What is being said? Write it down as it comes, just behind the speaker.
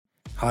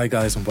Hi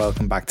guys and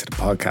welcome back to the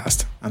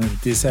podcast. And in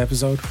this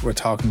episode we're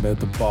talking about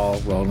the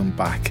ball rolling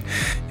back.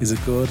 Is it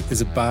good?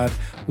 Is it bad?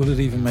 Will it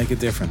even make a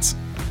difference?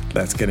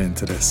 Let's get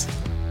into this.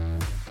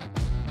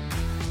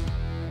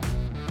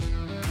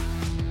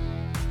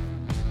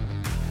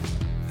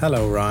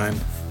 Hello Ryan.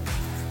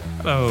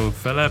 Hello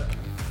Philip.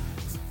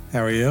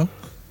 How are you?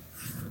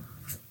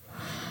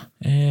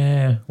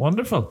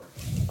 Wonderful.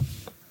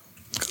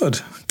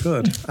 Good.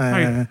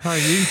 How are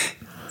you?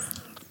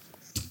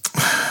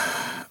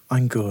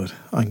 I'm good.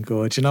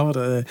 You know what?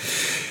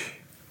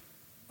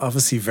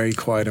 Obviously very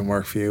quiet in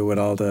work for you with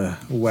all the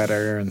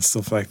weather and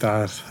stuff like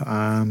that,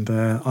 and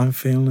I'm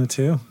feeling it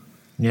too.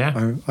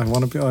 Yeah. I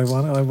want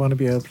to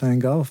be out playing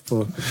golf,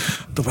 but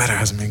the weather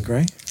hasn't been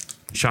great.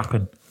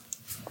 Shocking.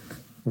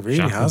 It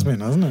really has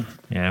been, hasn't it?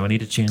 Yeah, we need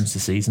to change the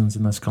seasons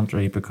in this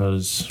country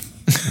because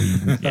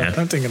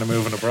I'm thinking of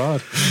moving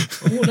abroad.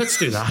 Oh, let's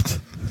do that.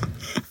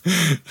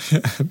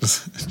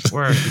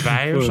 Where,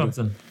 Dubai or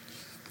something?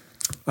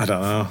 I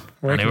don't know.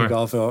 Where can you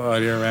golf all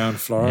year around?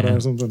 Florida or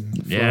something?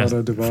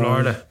 Florida, Dubai.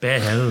 Florida, Bay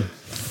Hill.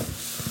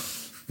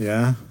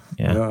 Yeah.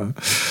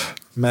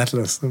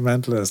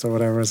 Mentalist or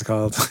whatever it's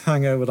called.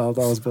 Hang out with all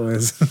those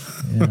boys.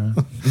 Yeah.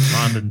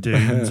 London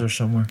Dunes or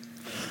somewhere.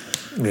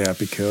 Yeah, it'd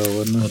be cool,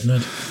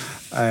 wouldn't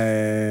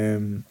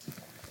it?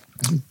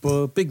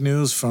 But big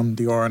news from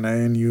the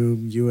RNA and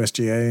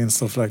USGA and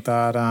stuff like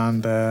that,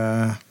 and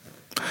I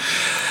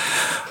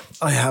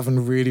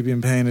haven't really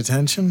been paying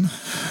attention.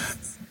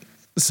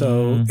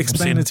 So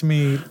explain it to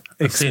me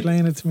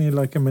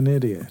like I'm an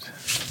idiot.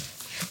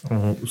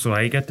 Oh, so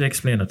I get to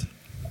explain it.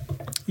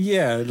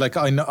 Yeah, like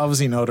I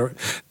obviously know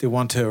they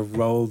want to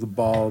roll the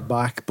ball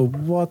back, but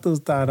what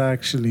does that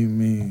actually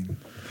mean?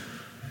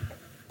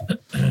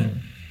 Give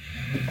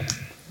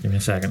me a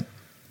second.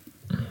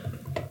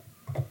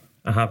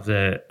 I have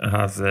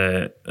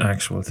the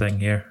actual thing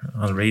here.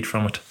 I'll read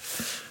from it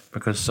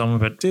because some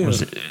of it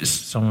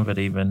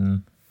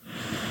even.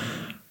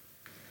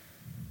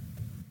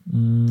 The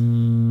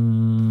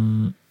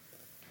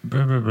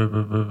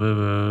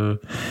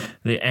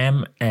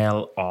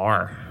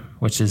MLR,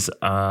 which is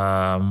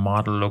a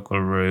model local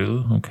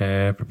rule,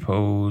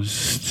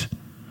 proposed,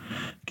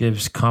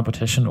 gives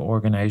competition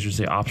organisers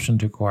the option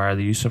to acquire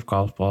the use of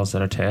golf balls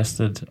that are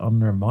tested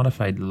under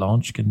modified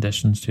launch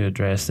conditions to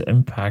address the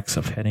impacts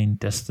of hitting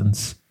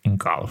distance in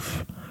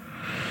golf.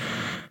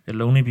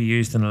 It'll only be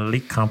used in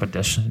elite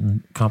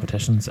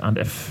competitions, and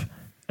if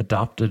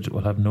adopted,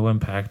 will have no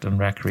impact on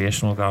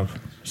recreational golf.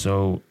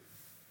 So,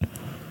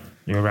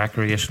 your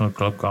recreational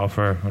club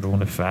golfer would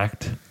own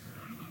effect.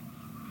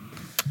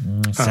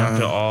 Sent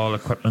to all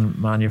equipment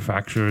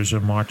manufacturers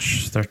on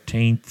March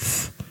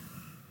 13th.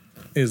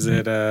 Is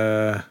it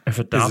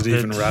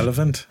even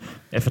relevant?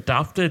 If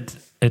adopted,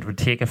 it would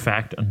take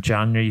effect on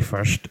January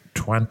 1st,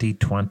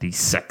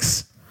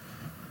 2026.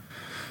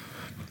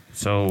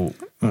 So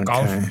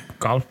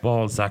golf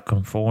balls that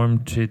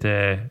conform to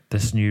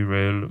this new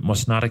rule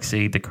must not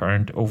exceed the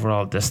current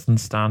overall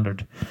distance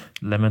standard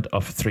limit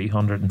of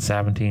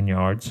 317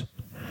 yards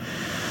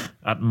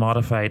at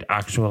modified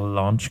actual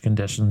launch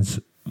conditions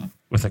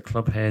with a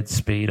club head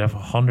speed of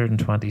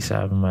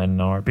 127 miles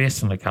an hour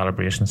based on a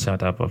calibration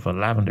setup of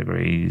 11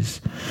 degrees.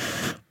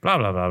 Blah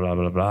blah blah blah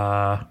blah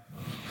blah.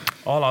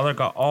 All other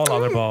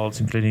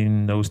balls,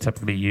 including those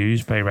typically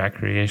used by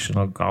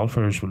recreational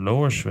golfers with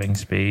lower swing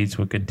speeds,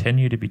 will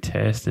continue to be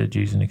tested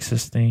using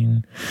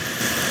existing.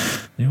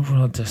 The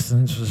overall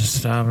distance was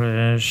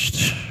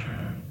established.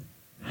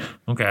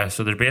 Okay,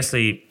 so they're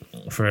basically,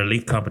 for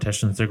elite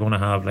competitions, they're going to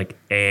have like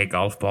a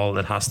golf ball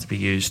that has to be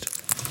used.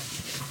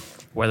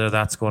 Whether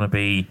that's going to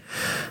be,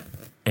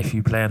 if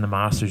you play in the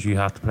Masters, you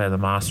have to play the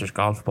Masters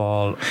golf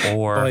ball,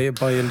 or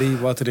by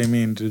elite, what do they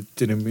mean? Did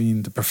it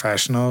mean the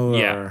professional?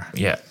 Yeah.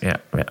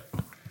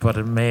 But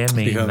it may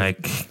mean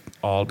like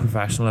all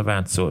professional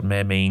events. So it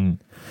may mean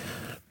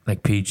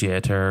like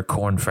PGA Tour,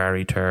 Corn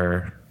Ferry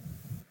Tour,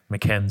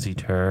 Mackenzie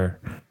Tour,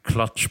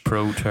 Clutch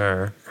Pro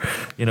Tour,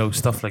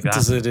 stuff like that.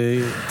 Is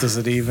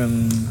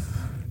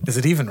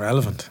it even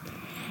relevant?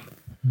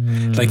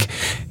 Like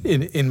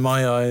in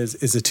my eyes,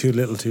 is it too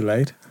little, too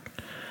late?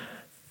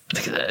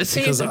 Because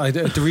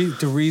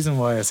the reason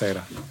why I say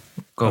that.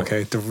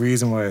 Okay, the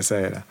reason why I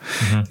say that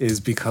is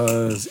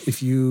because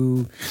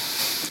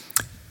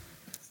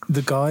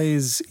the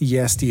guys,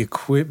 yes, the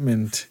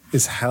equipment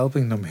is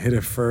helping them hit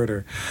it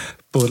further,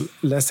 but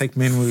let's take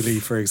Minwoo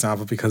Lee for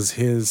example, because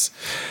his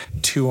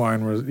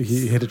 2-iron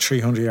he hit a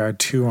 300-yard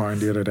 2-iron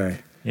the other day.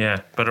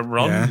 Yeah, but it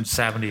runs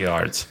 70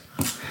 yards.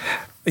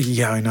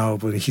 Yeah, I know,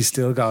 but he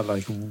still got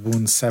like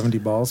 170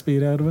 ball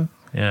speed out of it.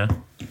 Yeah.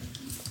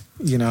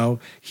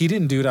 He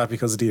didn't do that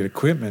because of the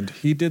equipment.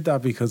 He did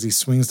that because he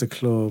swings the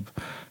club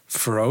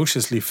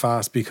ferociously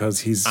fast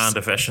because he's and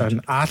efficient.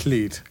 An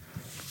athlete.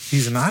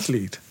 He's an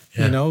athlete.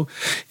 Yeah.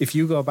 If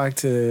you go back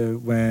to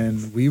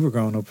when we were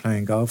growing up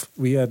playing golf,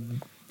 we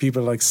had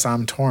people like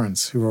Sam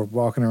Torrance who were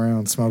walking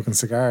around smoking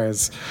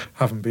cigars,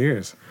 having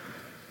beers.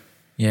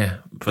 Yeah,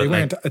 but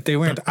they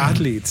weren't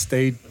athletes.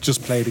 They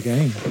just played the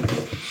game.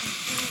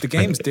 The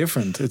game's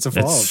different. It's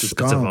evolved. It's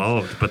gone. It's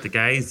evolved. But the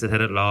guys that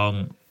hit it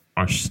long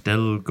are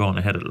still going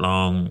to hit it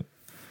long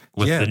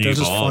with the new ball. They'll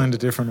just find a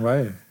different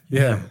way.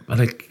 Yeah.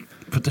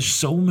 But there's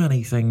so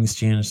many things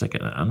changed.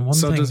 And one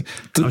thing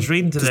I was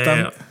reading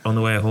today on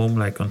the way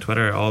home, on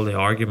Twitter, all the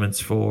arguments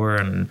for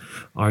and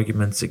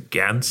arguments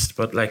against.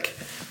 But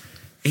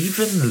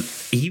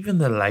even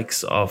the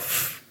likes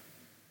of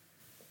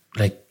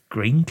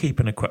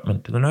greenkeeping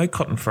equipment, they're now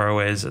cutting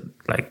fairways at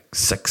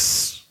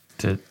 6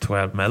 to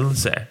 12 mil.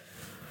 Say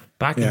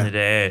back in the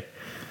day,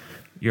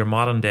 your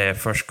modern day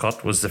first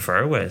cut was the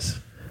fairways.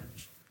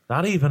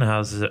 That even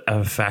has an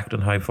effect on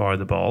how far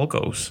the ball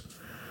goes.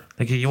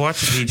 If you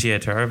watch a PGA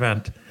Tour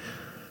event,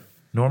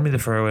 normally the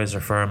fairways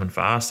are firm and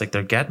fast.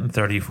 They're getting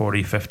 30,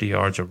 40, 50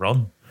 yards a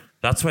run.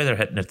 That's why they're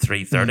hitting at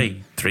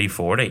 330,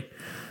 340.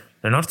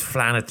 They're not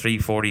flying at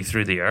 340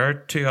 through the air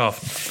too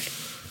often.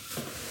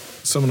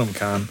 Some of them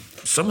can.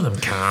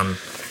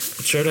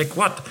 But sure,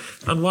 what?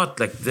 And what?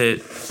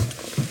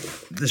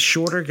 The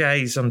shorter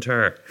guys on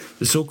tour,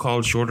 the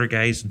so-called shorter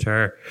guys on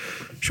tour,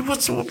 sure,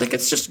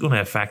 it's just going to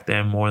affect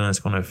them more than it's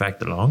going to affect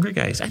the longer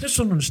guys. I just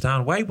don't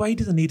understand why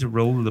do they need to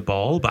roll the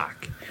ball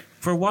back?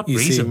 For what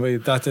reason? See,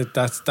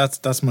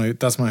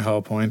 that's my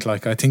whole point. I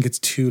think it's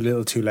too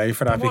little, too late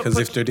for that. Because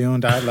if they're doing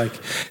that,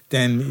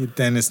 then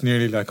it's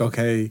nearly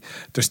okay,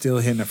 they're still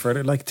hitting it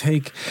further.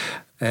 Take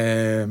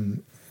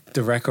the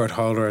record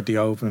holder at the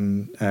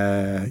Open,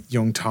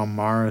 young Tom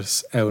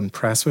Morris out in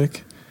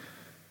Prestwick.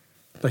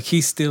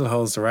 He still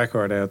holds the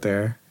record out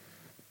there,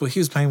 but he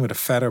was playing with a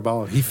feather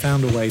ball. He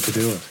found a way to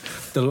do it.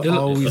 There'll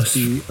always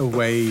be a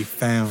way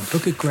found.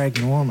 Look at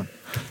Greg Norman,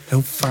 how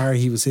far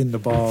he was hitting the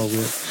ball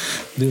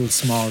with little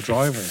small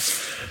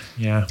drivers.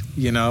 Yeah,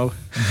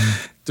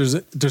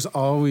 There's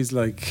always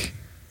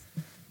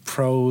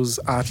pros,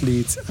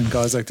 athletes, and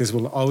guys like this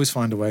will always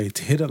find a way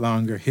to hit it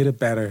longer, hit it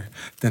better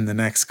than the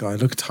next guy.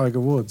 Look at Tiger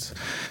Woods.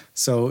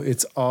 So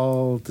it's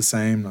all the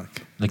same.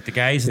 The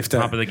guys at the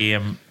top of the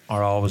game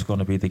are always going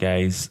to be the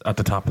guys at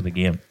the top of the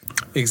game.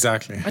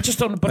 Exactly. I just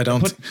don't. But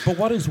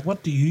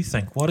what do you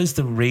think? What is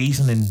the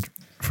reasoning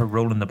for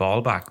rolling the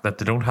ball back, that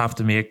they don't have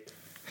to make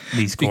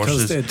these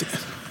courses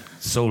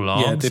so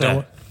long? They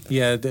don't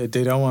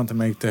want to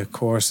make the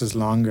courses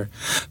longer.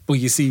 But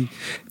you see,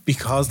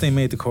 because they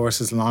made the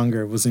courses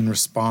longer, was in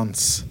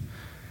response.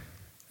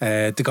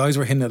 The guys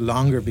were hitting it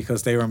longer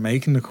because they were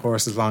making the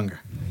courses longer.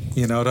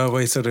 That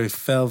way, so they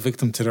fell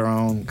victim to their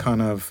own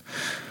kind of.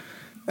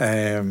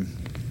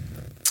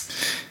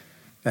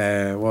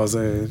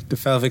 They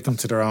fell victim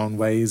to their own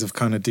ways of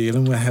kind of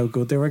dealing with how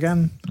good they were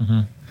getting.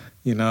 Mm-hmm.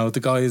 The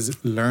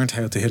guys learned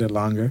how to hit it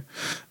longer.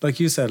 Like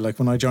you said,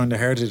 when I joined the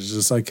Heritage,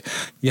 it's I'm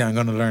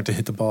going to learn to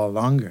hit the ball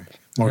longer,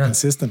 more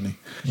consistently.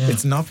 Yeah.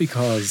 It's not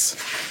because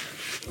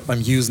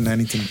I'm using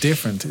anything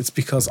different. It's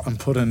because I'm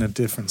put in a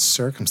different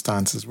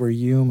circumstances. We're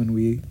human.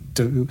 We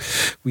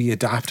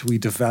adapt. We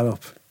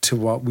develop to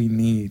what we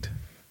need.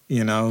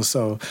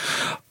 So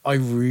I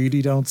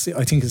really don't see.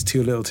 I think it's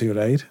too little, too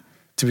late,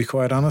 to be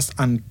quite honest.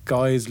 And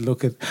guys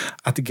look at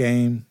the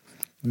game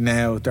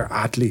now. They're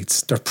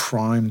athletes. They're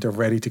primed. They're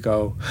ready to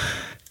go.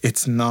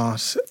 It's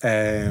not.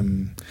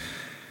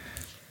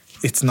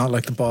 It's not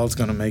like the ball's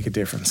going to make a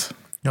difference.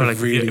 No,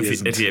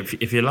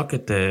 if you look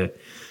at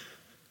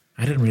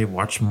I didn't really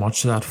watch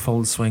much of that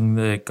Full Swing,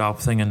 the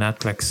golf thing on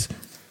Netflix,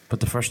 but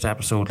the first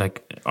episode,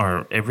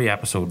 or every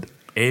episode,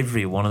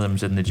 every one of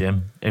them's in the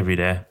gym every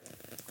day.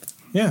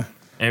 Yeah.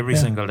 Every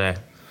single day.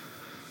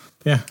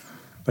 Yeah.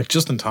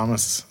 Justin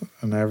Thomas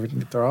and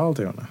everything, they're all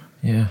doing it.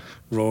 Yeah.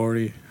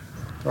 Rory,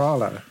 they're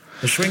all at it.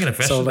 They're swinging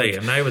efficiently,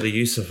 and now with the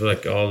use of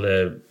all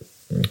the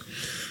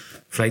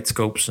flight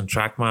scopes and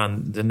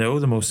TrackMan, they know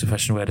the most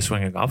efficient way to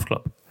swing a golf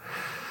club.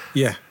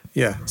 Yeah.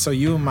 So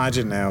you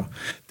imagine now,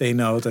 they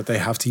know that they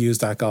have to use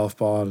that golf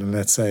ball in,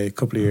 let's say, a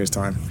couple of years'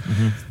 time.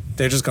 Mm-hmm.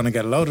 They're just going to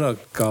get a load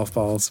of golf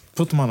balls,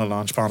 put them on a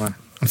launch banner,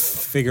 and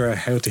figure out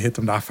how to hit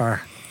them that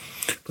far.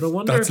 But I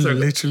wonder that's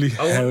literally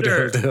how they'll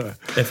do it.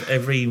 If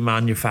every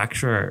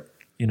manufacturer,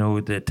 the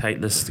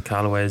Titleist, the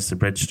Callaways, the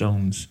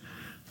Bridgestones,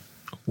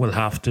 will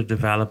have to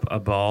develop a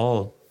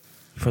ball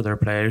for their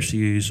players to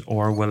use,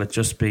 or will it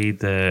just be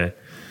the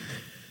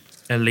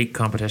elite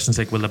competitions?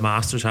 Will the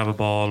Masters have a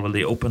ball? Will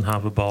the Open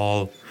have a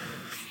ball?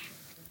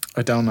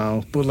 I don't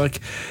know. But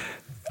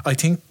I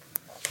think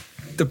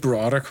the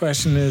broader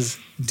question is,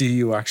 do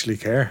you actually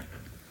care?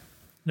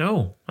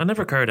 No, I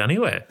never cared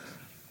anyway.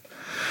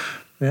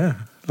 Yeah.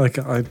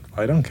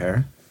 I don't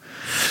care.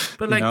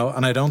 But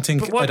and I don't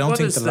think the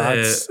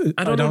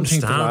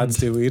lads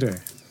do either.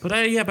 But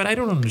I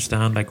don't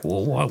understand.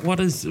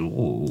 What's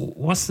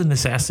the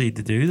necessity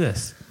to do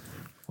this?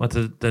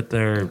 That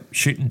they're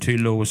shooting too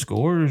low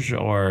scores,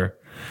 or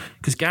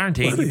because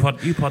guaranteed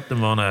you put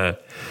them on a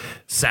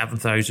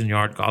 7,000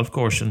 yard golf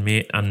course and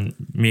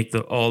make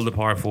all the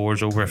par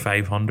fours over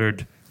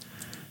 500.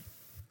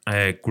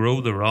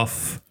 Grow the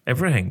rough,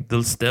 everything.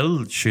 They'll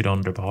still shoot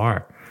under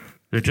par.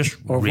 They're just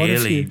Or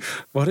really,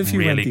 what if you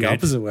really went the good.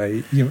 opposite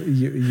way?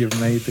 You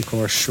made the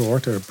course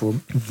shorter, but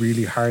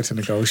really hard to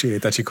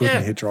negotiate, that you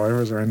couldn't hit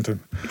drivers or anything.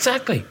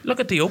 Exactly. Look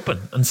at the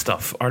Open and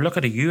stuff, or look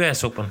at a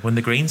US Open when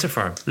the greens are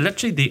firm.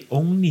 Literally, the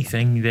only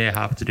thing they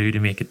have to do to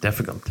make it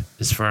difficult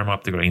is firm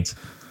up the greens.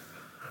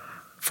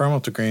 Firm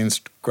up the greens,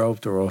 grow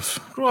up the rough.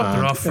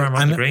 Firm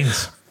up the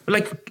greens.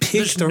 Like,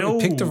 pick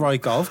the right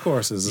golf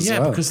courses as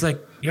well. Yeah, because like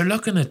you're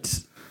looking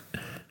at.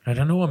 I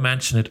don't know, I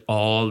mention it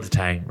all the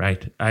time,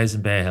 right? I was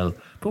in Bay Hill,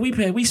 but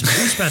we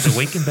spent a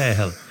week in Bay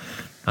Hill,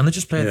 and they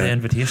just played the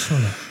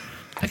Invitational.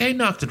 Like, I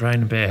knocked it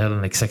around in Bay Hill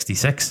in like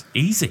 66,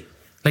 easy.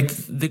 Like,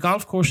 the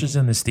golf courses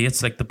in the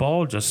States, like the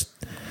ball just,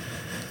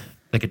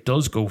 like, it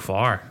does go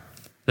far.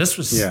 This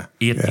was 8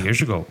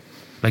 years ago.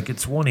 Like,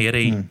 it's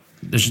 180.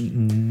 There's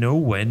no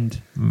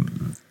wind,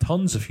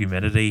 tons of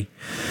humidity.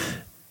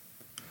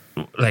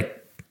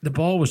 Like, the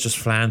ball was just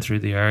flying through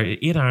the air.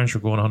 8 irons were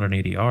going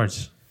 180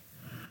 yards.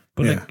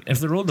 But like, if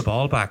they rolled the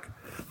ball back,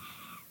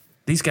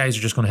 these guys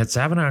are just going to hit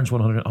 7 irons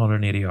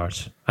 180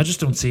 yards. I just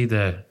don't see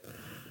the.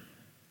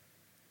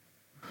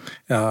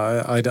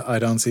 I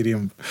don't see the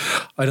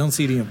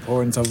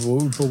importance of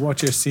it. But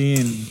what you're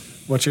seeing,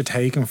 what you're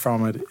taking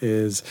from it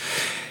is,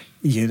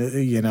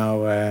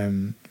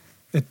 that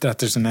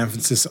there's an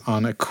emphasis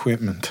on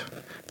equipment.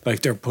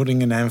 Like, they're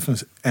putting an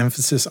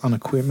emphasis on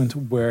equipment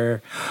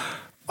where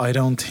I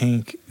don't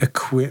think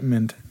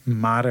equipment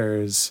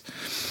matters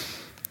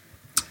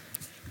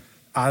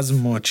as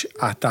much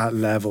at that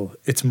level.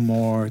 It's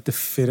more the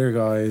fitter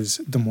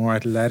guys, the more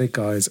athletic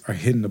guys are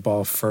hitting the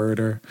ball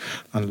further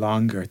and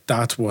longer.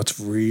 That's what's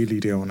really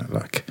doing it.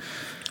 Like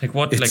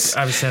what? Like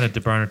I was saying it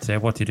to Bernard today.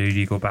 What do? Do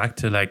you go back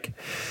to like?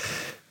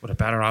 Would a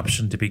better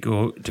option to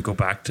go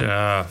back to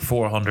a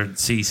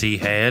 400cc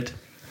head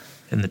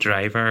in the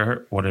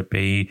driver? Would it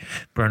be?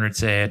 Bernard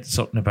said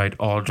something about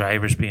all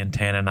drivers being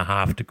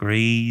 10.5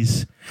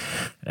 degrees,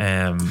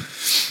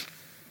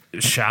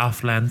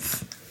 shaft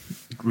length.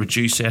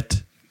 Reduce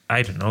it.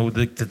 I don't know.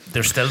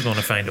 They're still going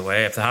to find a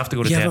way. If they have to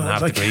go to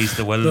 10.5 degrees,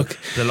 they will.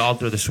 They'll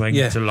alter the swing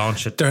to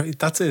launch it.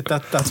 That's it.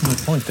 That's my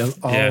point. They'll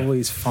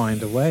always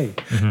find a way.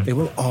 Mm-hmm. They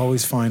will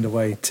always find a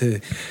way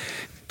to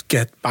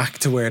get back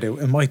to where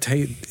it might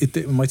take.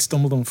 It might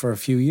stumble them for a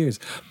few years.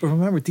 But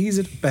remember, these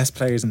are the best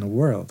players in the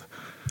world.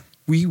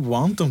 We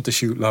want them to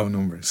shoot low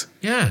numbers.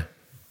 Yeah.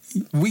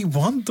 We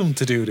want them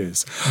to do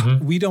this.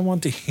 Mm-hmm. We don't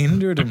want to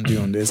hinder them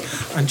doing this.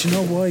 And do you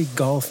know why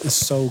golf is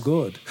so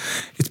good?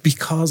 It's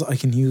because I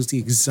can use the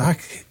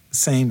exact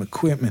same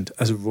equipment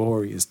as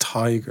Rory, as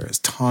Tiger, as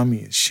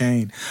Tommy, as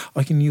Shane.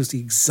 I can use the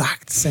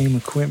exact same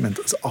equipment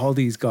as all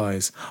these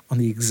guys on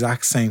the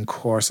exact same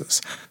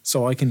courses.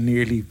 So I can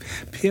nearly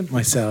pimp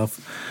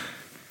myself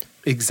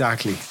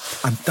exactly.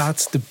 And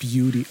that's the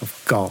beauty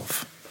of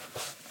golf.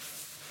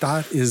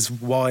 That is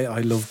why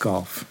I love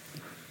golf.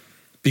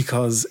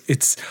 Because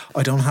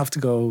I don't have to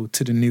go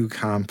to the new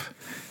camp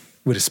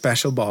with a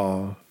special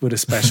ball, with a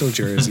special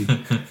jersey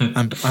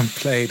and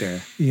play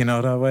there. You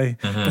know that way?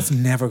 Mm-hmm. That's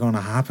never going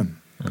to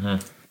happen.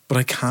 Mm-hmm. But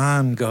I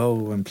can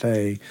go and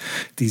play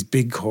these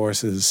big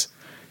courses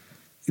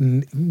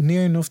in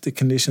near enough the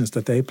conditions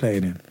that they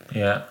played in.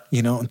 Yeah.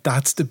 And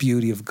that's the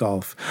beauty of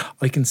golf.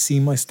 I can see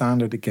my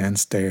standard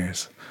against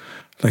theirs.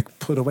 Like,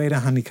 put away the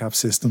handicap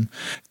system.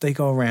 If they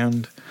go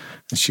around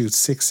and shoot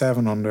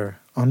 6-7 under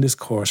on this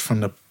course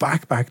from the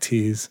back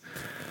tees,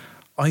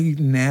 I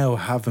now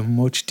have a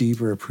much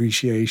deeper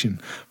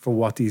appreciation for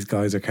what these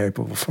guys are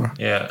capable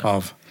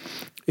of.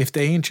 If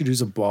they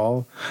introduce a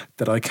ball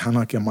that I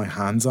cannot get my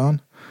hands on,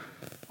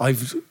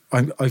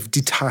 I've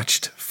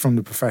detached from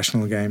the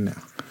professional game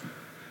now.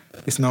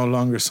 It's no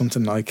longer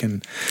something I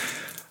can,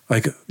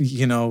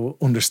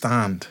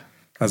 understand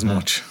as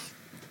much.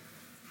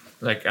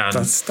 Like,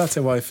 that's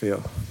how I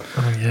feel.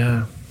 Oh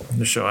yeah,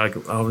 the show.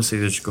 Obviously,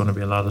 there's going to be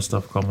a lot of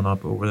stuff coming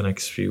up over the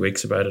next few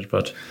weeks about it,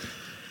 but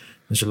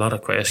there's a lot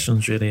of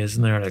questions, really,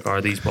 isn't there? Like,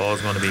 are these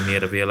balls going to be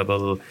made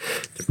available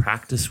to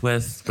practice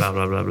with? Blah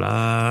blah blah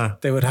blah.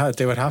 They would have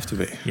to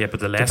be. Yeah, but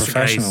the lesser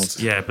guys.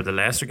 Yeah, but the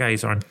lesser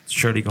guys aren't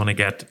surely going to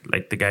get,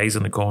 like, the guys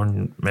on the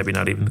Corn, maybe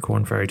not even the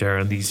Corn Ferry Tour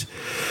and these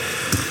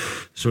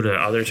sort of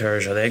other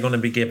tours. Are they going to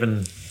be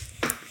given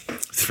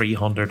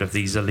 300 of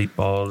these elite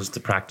balls to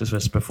practice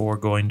with before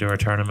going to a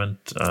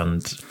tournament?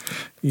 And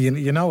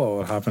you know what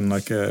will happen?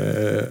 Like,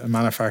 a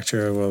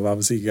manufacturer will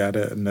obviously get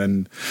it, and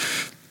then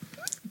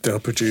they'll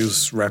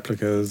produce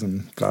replicas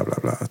and blah blah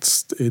blah.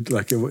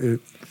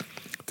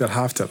 They'll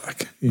have to,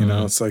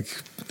 it's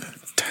like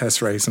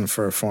test racing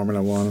for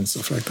Formula One and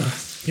stuff like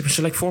that. Yeah, but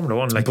so, like, Formula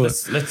One, like,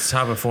 let's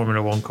have a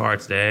Formula One car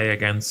today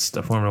against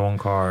a Formula One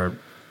car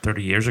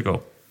 30 years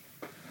ago.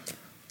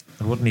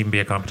 It wouldn't even be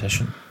a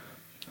competition.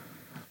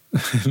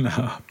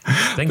 No,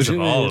 things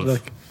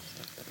evolve.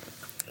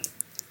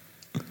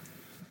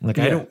 I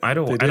don't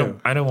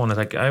want to,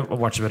 like, I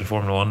watch a bit of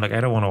Formula One. Like, I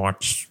don't want to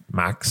watch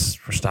Max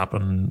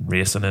Verstappen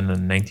racing in a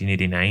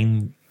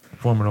 1989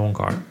 Formula One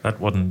car.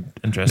 That wouldn't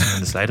interest me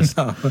in the slightest.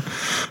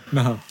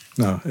 No,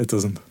 it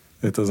doesn't.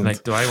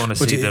 Like, do I want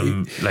to see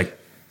them like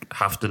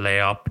have to lay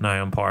up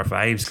now on par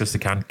fives because they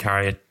can't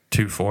carry it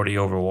 240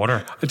 over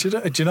water. Do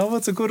you know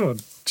what's a good one?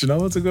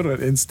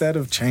 Instead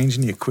of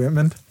changing the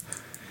equipment,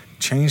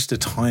 change the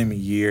time of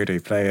year they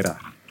play it at.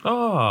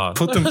 Oh,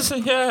 Put them-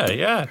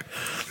 yeah.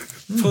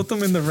 Put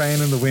them in the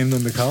rain and the wind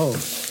and the cold.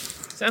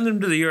 Send them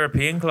to the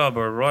European Club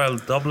or Royal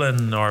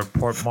Dublin or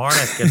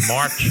Portmarnock in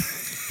March.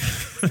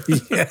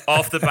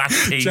 Off the back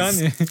tees.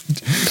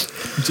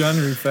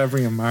 January,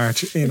 February, and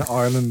March in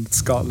Ireland,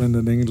 Scotland,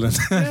 and England.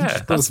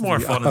 Yeah, that's more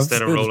fun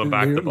instead of rolling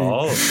back the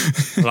ball.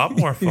 A lot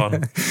more fun.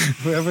 Yeah.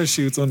 Whoever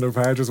shoots under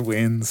par just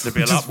wins. There'd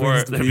be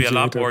a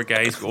lot more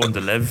guys going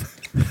to live.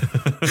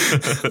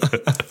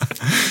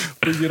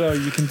 But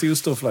you can do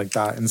stuff like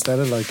that instead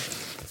of like.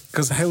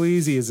 Because how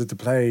easy is it to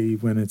play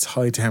when it's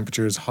high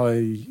temperatures,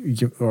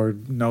 or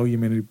no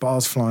humidity,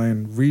 balls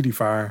flying really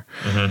far?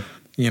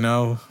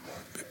 Mm-hmm.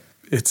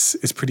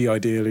 It's pretty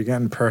ideal. You're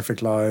getting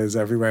perfect lies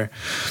everywhere.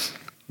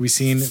 We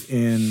seen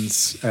in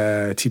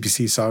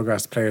TPC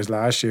Sawgrass players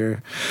last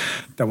year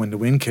that when the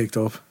wind kicked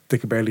up, they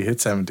could barely hit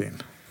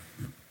 17.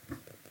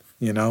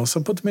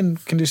 So put them in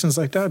conditions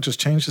like that. Just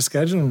change the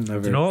schedule.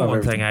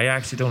 One thing I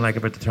actually don't like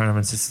about the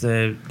tournaments is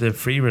the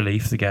free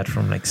relief they get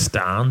from like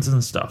stands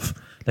and stuff.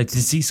 Like, did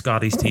you see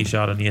Scotty's tee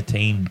shot on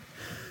 18?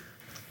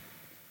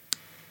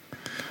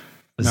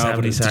 No,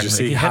 but did you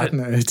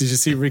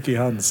see Ricky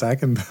Hatton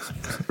second?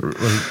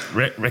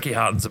 Well, Ricky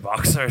Hatton's a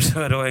boxer,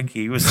 so I don't think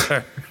he was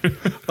there.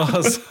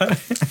 Oh, sorry.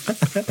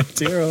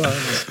 Dear Lord.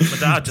 My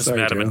dad just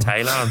met him in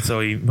Thailand, so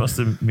he must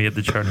have made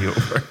the journey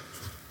over.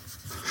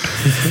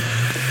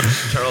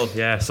 Charles,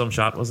 yeah, some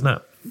shot, wasn't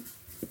it?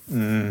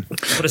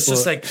 But it's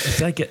just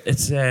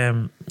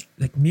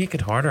make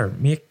it harder.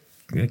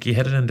 Like you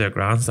hit it into a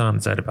grandstand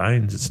inside of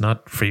bounds. It's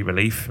not free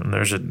relief, and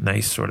there's a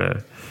nice sort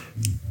of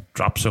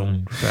drop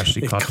zone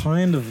freshly cut.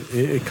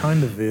 It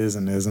kind of is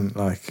and isn't.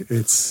 Like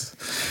it's,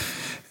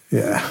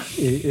 yeah,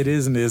 it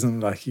is and isn't.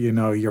 Like you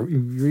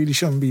really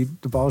shouldn't be.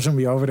 The ball shouldn't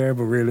be over there,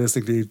 but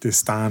realistically, the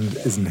stand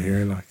isn't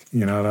here. Like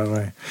that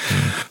way.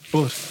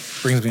 But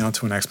brings me on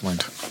to a next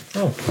point.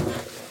 Oh,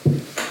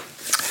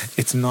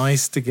 it's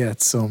nice to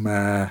get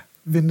some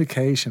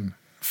vindication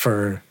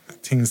for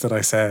things that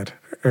I said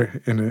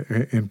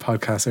in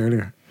podcasts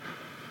earlier.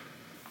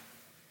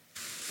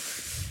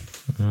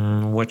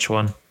 Which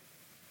one?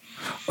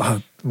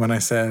 When I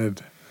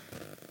said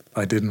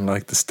I didn't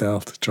like the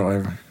Stealth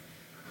driver,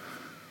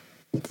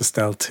 the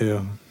Stealth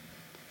 2.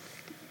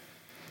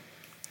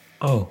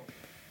 Oh,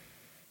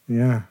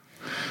 yeah.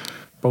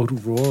 Both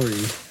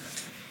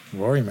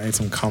Rory made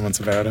some comments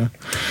about it,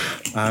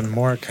 and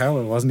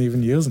Morikawa wasn't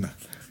even using it.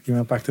 He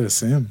went back to the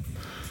sim.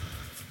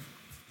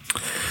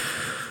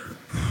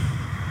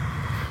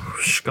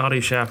 Scotty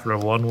Scheffler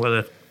won with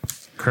it.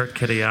 Kurt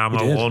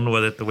Kitayama won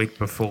with it the week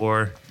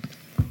before.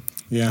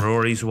 Yeah,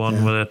 Rory's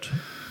won with it.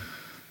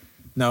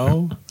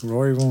 No,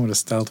 Rory won with a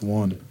Stealth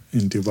 1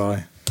 in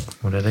Dubai.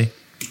 Oh, did he?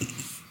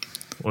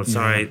 Well,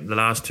 sorry, the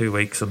last 2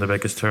 weeks on the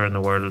biggest tour in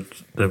the world,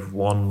 they've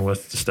won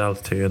with the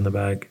Stealth 2 in the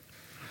bag.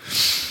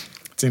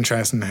 It's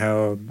interesting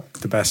how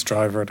the best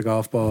driver at the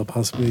golf ball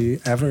possibly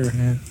ever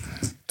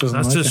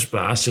doesn't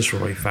that's just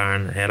Rory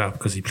firing the head up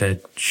because he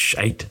played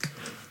shite.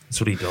 That's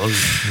what he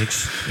does. He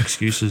makes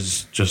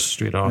excuses just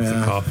straight off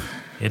the cuff.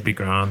 He'd be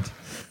grand.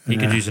 He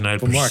could use an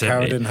out. But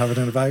Morikawa didn't have it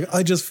in the bag.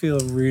 I just feel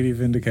really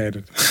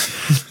vindicated.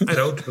 I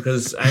don't,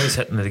 because I was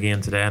hitting it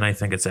again today and I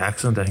think it's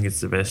excellent. I think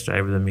it's the best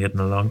driver they've made in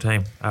a long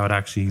time. I would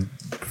actually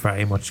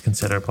very much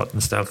consider putting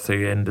the Stealth 2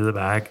 into the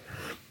bag.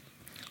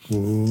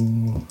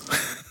 Ooh.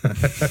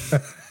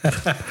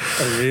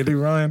 Really,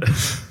 Ryan?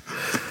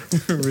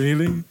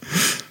 Really?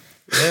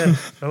 Yeah,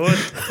 I would.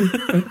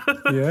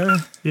 Yeah.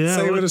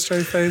 Say it with a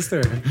straight face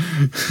there.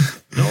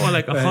 No,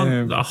 like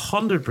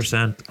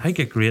 100%. I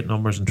get great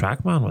numbers in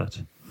TrackMan with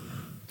it.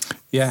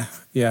 Yeah,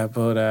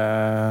 but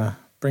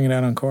bring it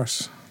out on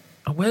course.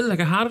 Well, like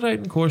I had it out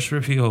in course for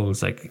a few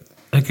holes.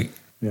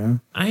 Yeah.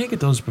 I think it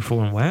does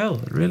perform well.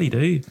 I really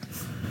do.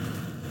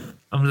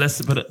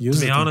 To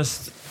be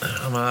honest,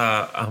 I'm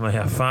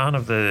a fan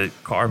of the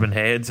carbon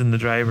heads in the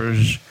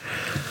drivers.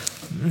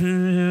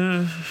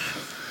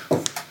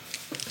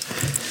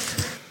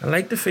 I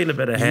like to feel a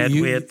bit of head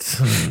weight.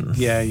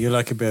 Yeah, you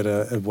like a bit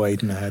of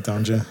weight in the head,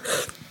 don't you?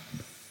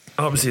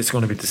 Obviously, it's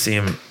going to be the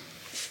same.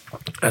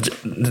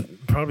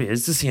 It probably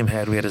is the same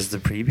head weight as the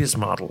previous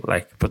model,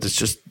 but it's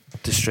just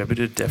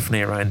distributed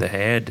differently around the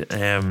head.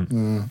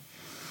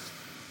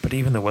 But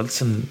even the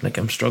Wilson,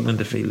 I'm struggling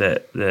to feel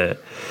that.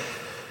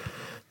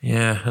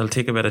 Yeah, it'll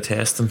take a bit of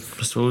testing.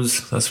 I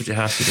suppose that's what you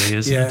have to do,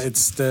 isn't it?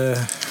 It's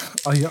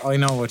I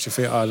know what you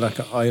feel. I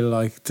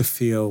like to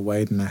feel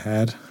weight in the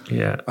head.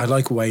 Yeah, I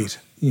like weight.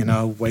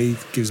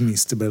 Weight gives me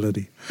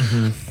stability.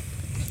 Mm-hmm.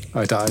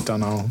 I don't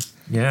know.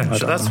 Yeah,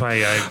 so that's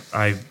why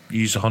I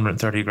use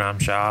 130 gram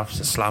shafts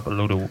to slap a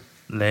load of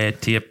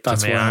lead tape to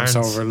my irons.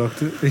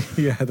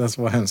 That's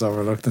why I'm so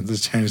reluctant to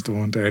change the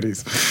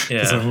 130s.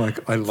 Because I'm like,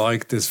 I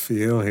like this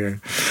feel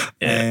here.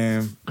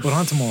 Yeah. But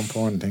on to more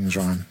important things,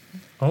 Ryan.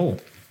 Oh.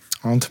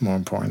 On to more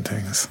important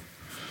things.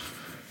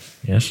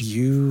 Yes.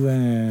 You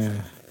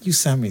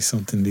sent me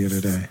something the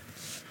other day.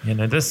 You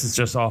know, this is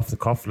just off the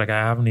cuff. Like, I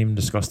haven't even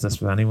discussed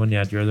this with anyone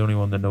yet. You're the only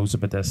one that knows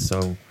about this,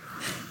 so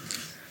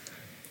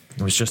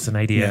it was just an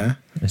idea.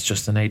 Yeah. It's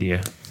just an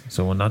idea.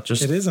 So we're not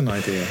just... It is an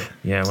idea.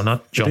 Yeah, we're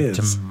not jumping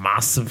to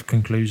massive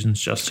conclusions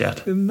just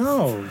yet.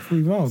 No,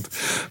 we won't.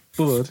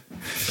 But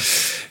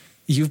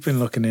you've been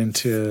looking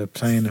into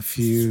playing a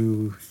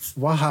few...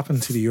 What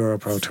happened to the Euro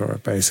Pro Tour,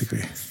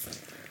 basically?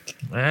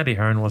 Eddie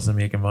Hearn wasn't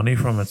making money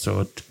from it, so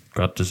it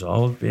got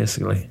dissolved,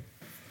 basically.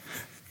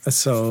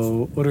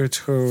 So other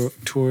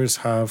tours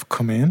have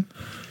come in?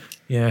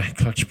 Yeah,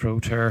 Clutch Pro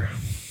Tour.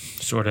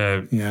 Sort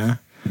of... Yeah.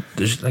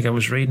 There's, like, I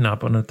was reading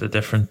up on it, the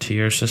different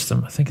tier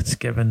system. I think it's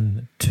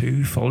given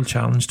 2 full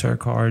Challenge Tour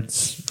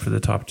cards for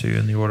the top 2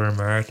 in the order of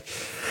merit.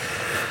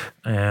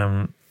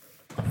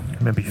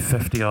 Maybe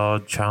 50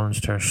 odd Challenge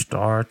Tour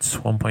starts,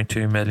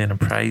 1.2 million in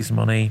prize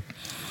money,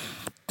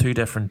 2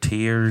 different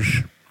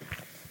tiers.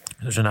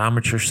 There's an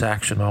amateur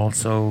section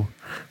also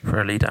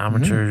for elite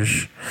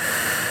amateurs.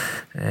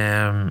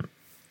 Yeah,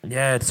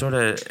 it sort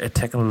of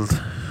tickled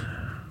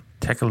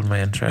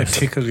my interest. It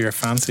tickled your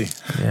fancy.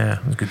 Yeah,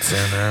 it was good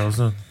saying there,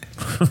 wasn't it?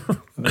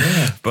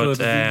 Yeah, but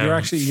you're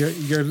actually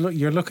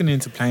you're looking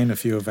into playing a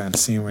few events,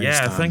 seeing where you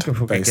stand. I think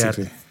if we could get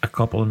a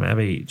couple,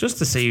 maybe just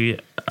to see.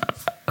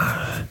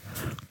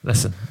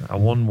 Listen, I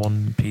won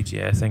one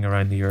PGA thing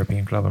around the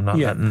European Club. I'm not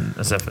letting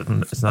as if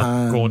it's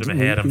not going to my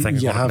head. I'm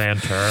thinking about playing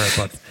tour,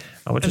 but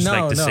I would just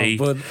like to see.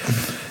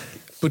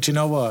 But you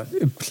know what?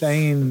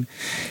 Playing.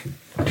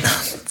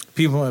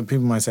 People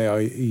might say, "Oh,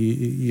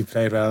 you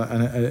played well,"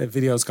 and a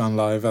video's gone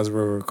live as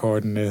we're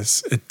recording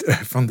this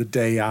from the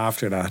day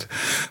after that.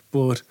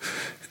 But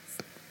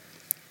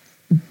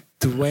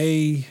the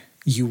way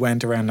you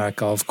went around that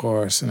golf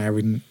course and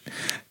everything,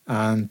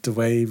 and the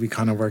way we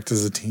kind of worked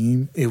as a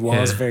team, it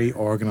was very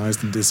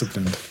organised and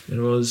disciplined. It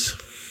was.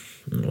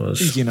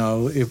 You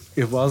know,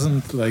 it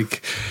wasn't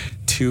like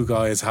 2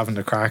 guys having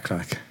a crack.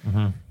 Like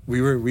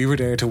we were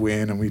there to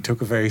win, and we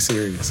took it very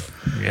serious.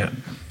 Yeah.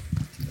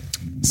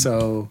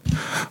 So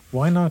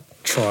why not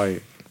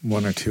try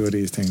 1 or 2 of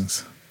these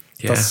things?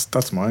 Yeah.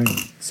 That's mine.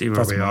 See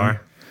where we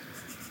are.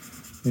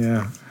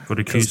 Yeah. Go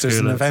to Q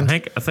School. I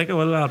think I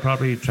will. I'll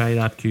probably try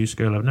that Q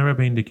School. I've never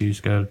been to Q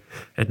School.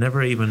 It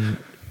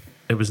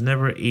was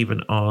never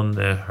even on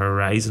the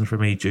horizon for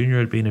me. Junior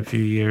had been a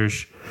few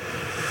years.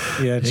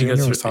 Yeah,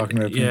 Junior was talking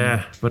about.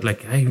 Yeah, but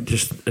like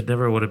it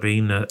never would have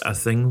been a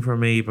thing for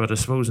me. But I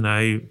suppose now,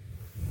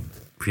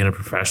 being a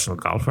professional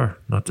golfer,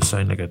 not to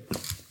sound like a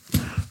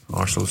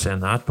arsehole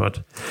saying that,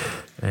 but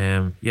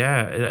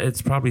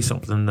it's probably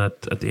something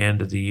that at the end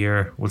of the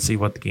year we'll see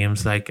what the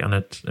game's like, and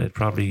it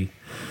probably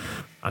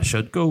I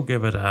should go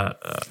give it a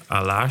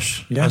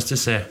lash, as to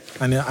say.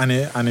 And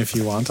if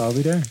you want, I'll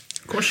be there.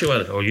 Of course you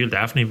will. Oh, you'll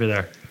definitely be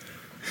there.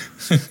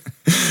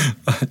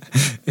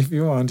 If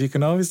you want, you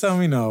can always tell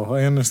me no.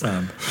 I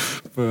understand,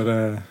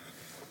 but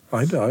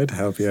I'd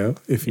help you out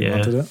if you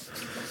wanted it.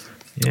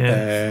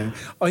 Yeah,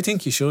 I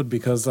think you should,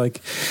 because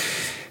like,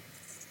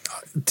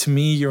 to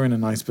me, you're in a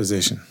nice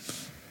position.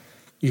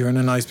 You're in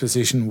a nice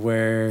position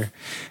where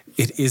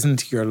it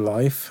isn't your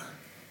life,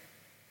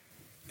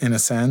 in a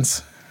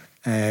sense,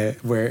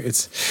 where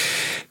it's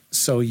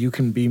so you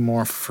can be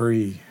more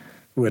free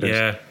with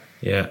it.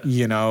 Yeah.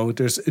 You know,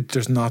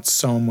 there's not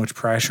so much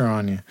pressure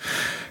on you.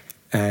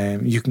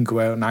 You can go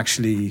out and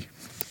actually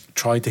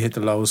try to hit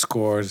the low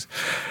scores,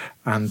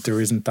 and there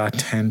isn't that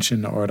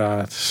tension or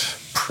that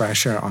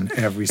pressure on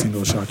every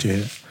single shot you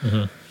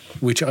hit,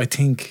 which I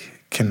think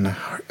can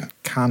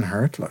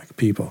hurt like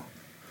people.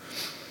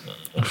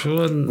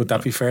 Would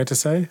that be fair to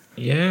say?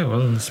 Yeah,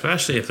 well,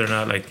 especially if they're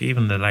not like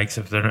even the likes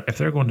if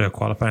they're going to a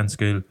qualifying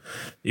school,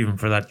 even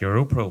for that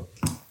Euro Pro.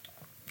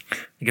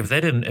 Like if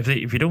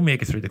you don't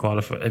make it through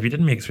if you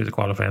didn't make it through the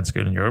qualifying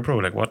school in Euro Pro,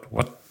 like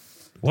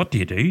what do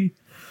you do?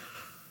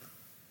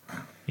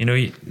 You know,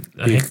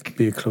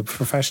 be a club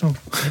professional.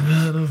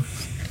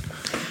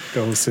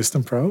 Go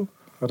assistant pro.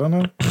 I don't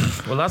know.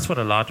 Well, that's what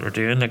a lot are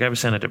doing. Like I was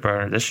saying it to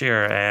Bernard this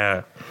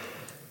year.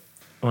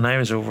 When I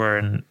was over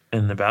in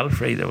the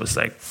Belfry, there was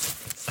like,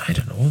 I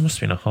don't know, it must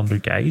have been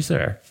 100 guys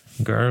there,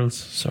 girls.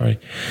 Sorry,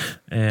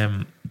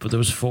 but there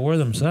was 4 of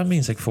them, so that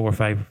means like 4 or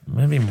 5,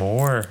 maybe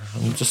more.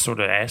 I'm just sort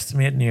of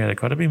estimating here. There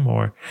could have been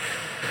more.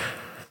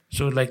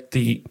 So like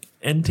the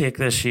intake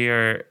this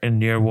year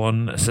in year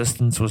 1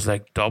 assistants was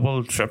like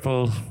double,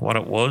 triple what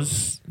it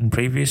was in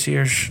previous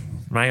years.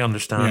 My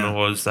understanding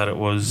was that it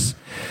was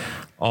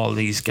all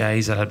these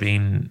guys that had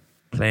been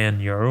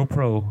playing Euro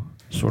Pro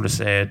sort of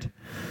said,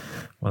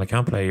 well, I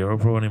can't play Euro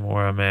Pro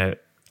anymore.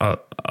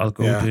 I'll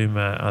do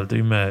my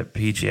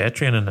PGA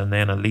training, and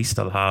then at least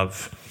I'll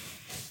have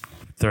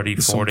 30,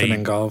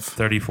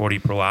 40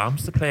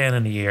 pro-ams to play in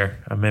a year,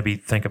 and maybe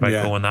think about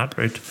going that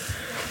route.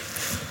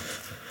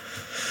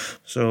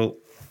 So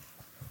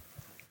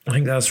I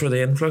think that's where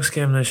the influx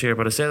came this year.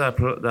 But I say that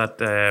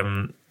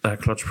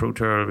Clutch Pro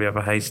Tour will be of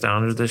a high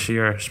standard this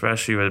year,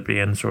 especially with it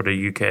being sort of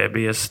UK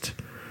based.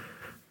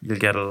 You'll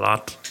get a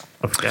lot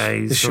of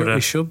guys.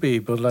 It should be,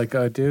 but like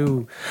I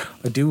do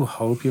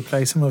hope you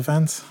play some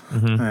events.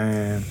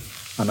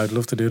 and I'd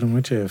love to do them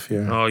with you if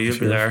you're. Oh, you'll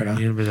be there.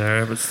 You'll be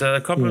there. But still,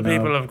 a couple of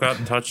people have got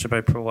in touch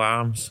about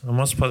pro-ams. We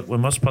must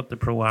put the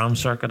pro-am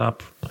circuit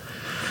up.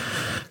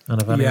 And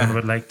if anyone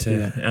would like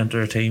to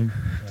enter a team,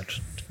 I'd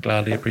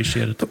gladly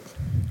appreciate it.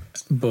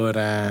 But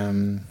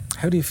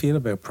how do you feel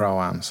about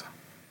pro-ams?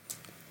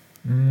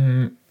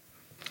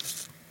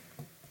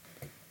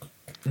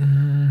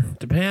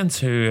 Depends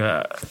who.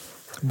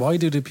 Why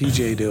do the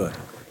PGA do it?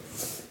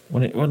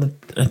 When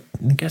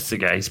it gets the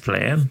guys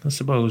playing, I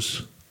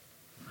suppose.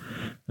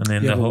 And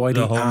then the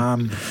whole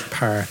arm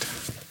part.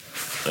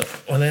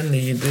 Well, then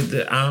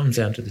the arms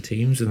enter the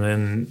teams, and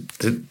then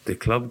the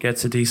club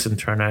gets a decent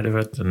turn out of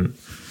it, and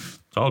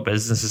it's all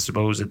business, I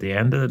suppose, at the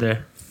end of the day.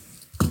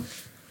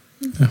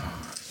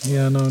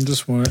 Yeah, no, I'm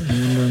just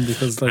wondering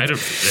because like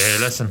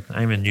listen,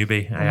 I'm a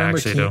newbie. I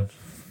actually don't.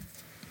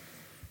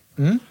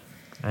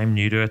 I'm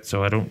new to it,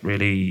 so I don't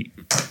really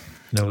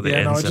know the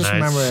ins and outs. I just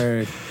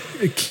remember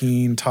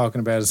Keane talking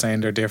about it,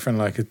 saying they're different.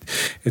 Like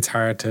it's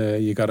hard to,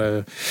 you got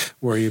to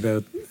worry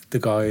about the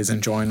guys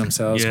enjoying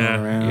themselves going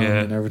around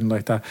and everything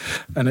like that.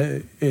 And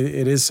it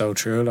is so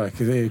true. Like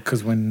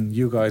because when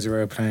you guys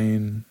are out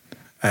playing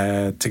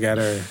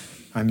together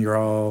and you're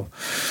all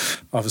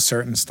of a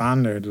certain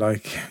standard,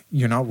 like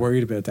you're not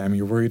worried about them.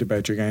 You're worried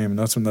about your game, and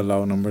that's when the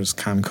low numbers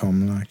can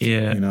come. Like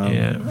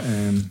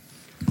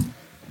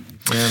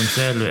I'm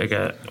saying like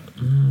I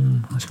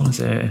was going to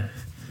say.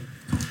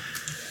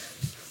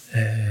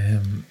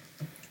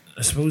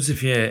 I suppose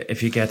if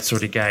you get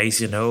sort of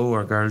guys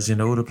or girls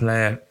to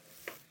play,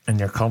 and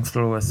you're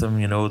comfortable with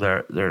them,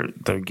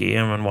 their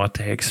game and what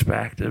they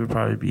expect, it would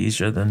probably be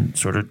easier than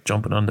sort of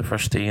jumping on the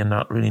first tee and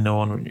not really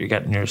knowing what you're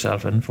getting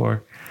yourself in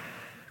for.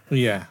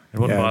 Yeah, it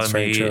wouldn't bother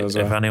me if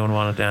anyone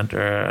wanted to enter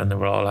and they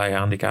were all high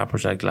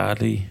handicappers. I'd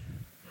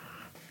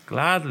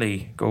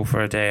gladly go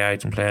for a day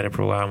out and play at a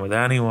pro-am with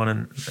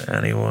anyone.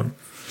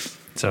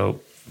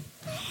 So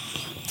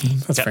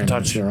that's get very in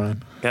touch. Nice,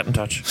 Ryan. Get in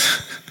touch.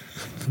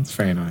 That's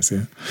very nice,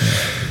 yeah.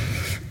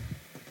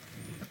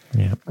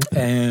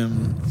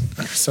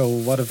 So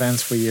what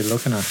events were you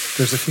looking at?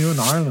 There's a few in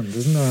Ireland,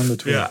 isn't there, on the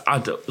tour? Yeah,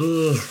 I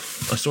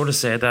sort of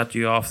said that to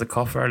you off the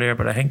cuff earlier,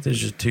 but I think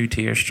there's a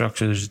two-tier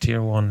structure. There's a tier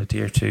 1 and a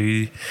tier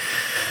 2.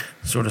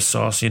 Sort of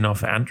saucy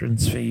enough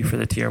entrance fee for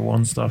the tier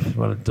 1 stuff.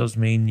 Well, it does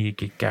mean you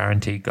get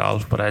guaranteed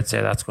golf, but I'd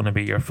say that's going to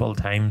be your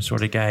full-time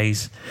sort of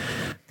guys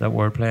that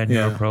were playing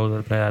Europro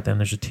that play that. Then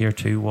there's a tier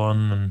 2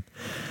 one, and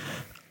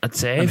I'd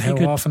say. And how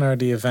often are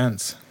the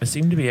events? It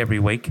seem to be every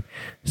week,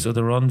 so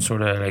they run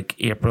sort of like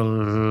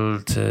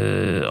April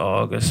to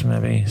August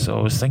maybe. So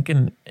I was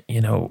thinking,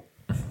 I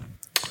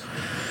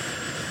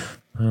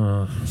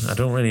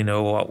don't really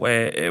know what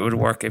way it would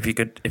work. If you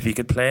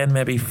could play in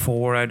maybe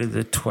 4 out of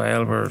the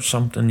 12 or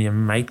something, you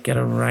might get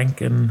a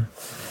ranking.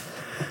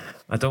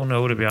 I don't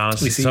know, to be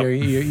honest. You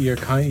see, you're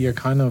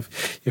kind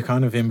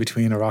of in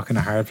between a rock and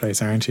a hard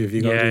place, aren't you? If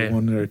you go to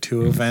 1 or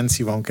 2 events,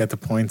 you won't get the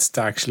points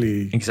to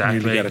actually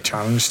really get a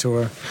challenge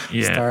tour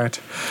start.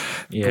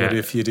 Yeah. But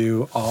if you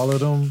do all of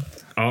them,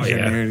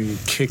 you're nearly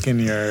kicking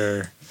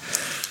your.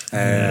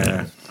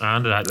 And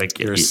that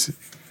your.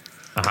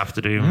 I have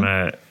to do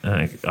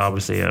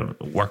obviously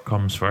work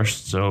comes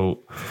first, so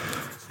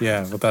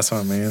yeah, but that's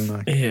what I mean.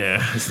 Like.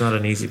 Yeah, it's not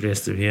an easy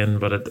place to be in,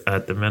 but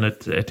at the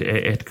minute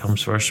it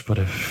comes first. But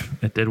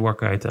if it did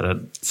work out that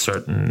at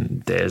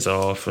certain days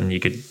off and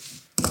you could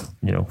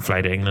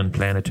fly to England,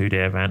 play in a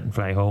 2-day event and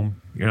fly home,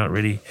 you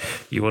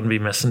wouldn't be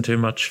missing too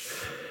much.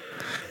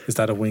 Is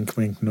that a wink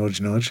wink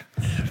nudge nudge?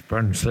 If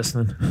Bern's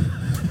listening.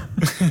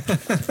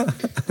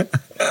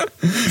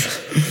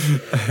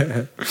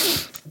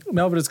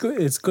 No, but it's good.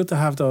 It's good to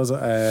have those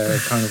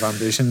kind of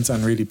ambitions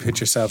and really put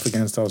yourself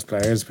against those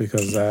players,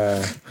 because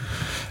I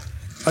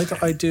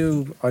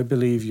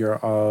believe you're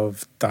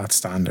of that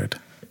standard.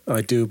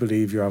 I do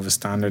believe you're of a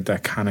standard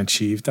that can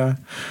achieve that.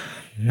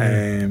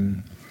 Yeah.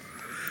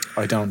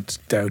 I don't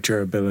doubt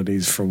your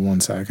abilities for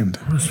 1 second.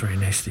 That's very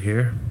nice to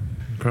hear.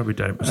 I probably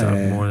doubt myself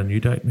more than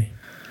you doubt me.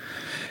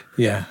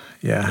 Yeah.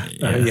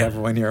 But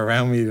when you're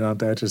around me, you don't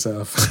doubt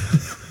yourself.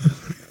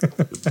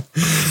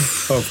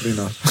 Hopefully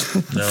not.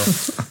 No.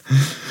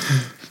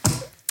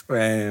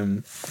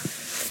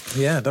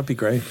 Yeah, that'd be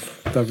great.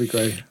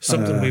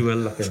 Something we will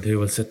look into.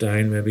 We'll sit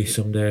down maybe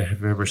someday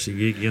if we ever see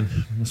you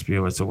again.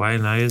 It's a while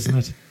now, isn't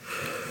it? It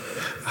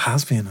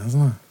has been,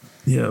 hasn't it?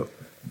 Yeah.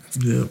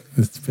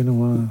 It's been a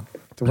while.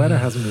 The weather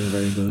hasn't been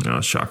very good. No,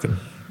 it's shocking.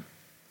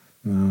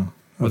 No.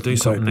 We'll do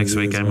something next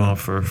week. I'm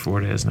off for 4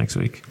 days next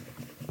week.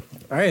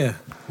 Are you?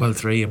 Well,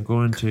 3. I'm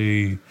going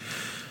to...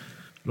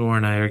 Laura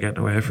and I are getting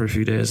away for a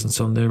few days on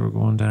Sunday. We're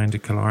going down to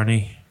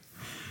Killarney.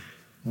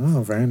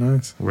 Oh, very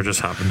nice. We just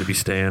happen to be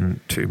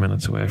staying 2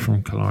 minutes away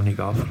from Killarney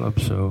Golf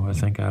Club, so I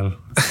think I'll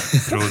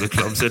throw the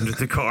clubs into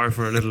the car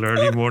for a little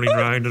early morning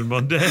round on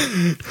Monday.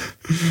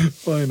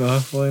 Why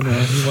not?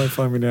 You might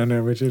find me down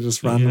there with you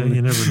just randomly. Yeah,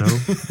 you never know.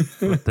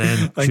 But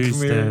then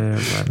Tuesday,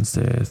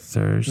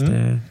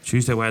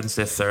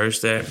 Wednesday,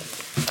 Thursday,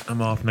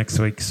 I'm off next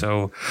week,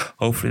 so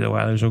hopefully the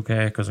weather's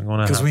okay, because I'm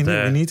going to have we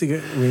need to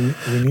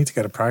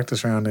get a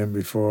practice round in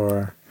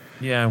before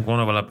Yeah, I'm going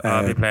to.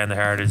 I'll be playing the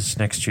Heritage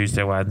next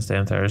Tuesday, Wednesday,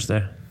 and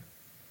Thursday.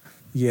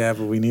 Yeah,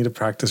 but we need a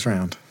practice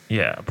round.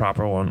 Yeah, a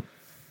proper one.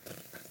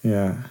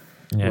 Yeah.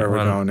 Where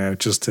we're going now,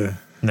 just to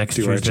next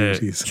do Tuesday, our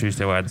duties.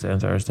 Tuesday, Wednesday, and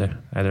Thursday.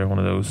 Either one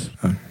of those.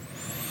 Oh,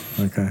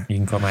 okay. You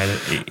can come either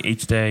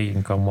each day. You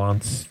can come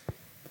once.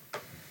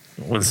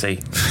 We'll see.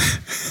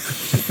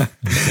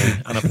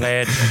 And I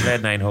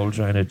played 9 holes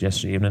around it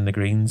yesterday evening. The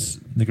greens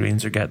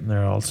are getting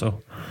there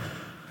also.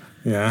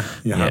 Yeah,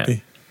 you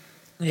happy?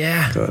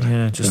 Yeah. Good.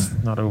 Yeah,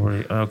 just not over.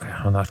 Okay,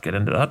 I'll not get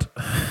into that.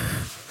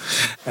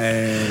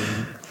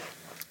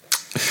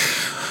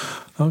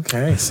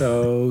 Okay,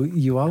 so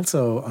you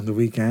also on the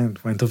weekend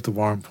went up to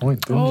Warren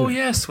Point, didn't you? Oh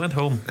yes, went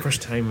home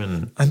first time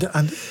in. And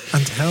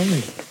tell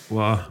me,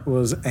 what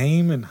was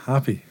Eamon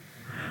happy?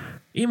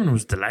 Eamon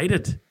was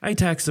delighted. I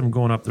texted him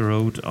going up the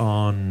road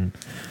on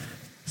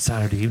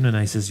Saturday evening.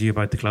 I says, "You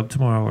about the club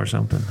tomorrow or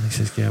something?" He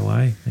says, "Yeah,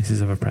 why?" I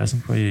says, "I have a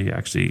present for you. You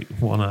actually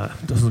won a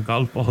dozen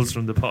golf balls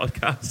from the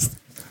podcast."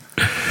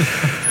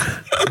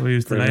 So he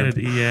was delighted.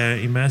 He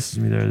messaged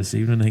me there this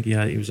evening. I think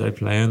he was out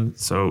playing,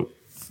 so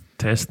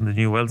testing the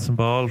new Wilson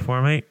ball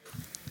for me.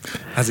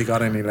 Has he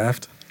got any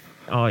left?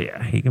 Oh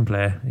yeah, he can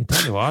play. I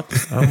tell you what,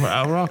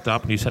 I rocked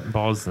up and he was hitting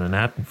balls in the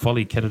net and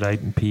fully kitted out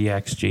in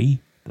PXG,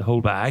 the whole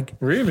bag.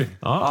 Really?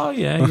 Oh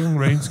yeah, young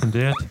Rounds can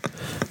do it.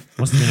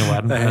 Must have been a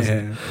wedding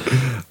present.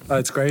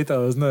 It's great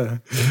though, isn't it?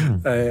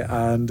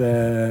 And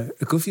a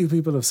good few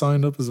people have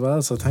signed up as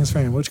well, so thanks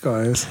very much,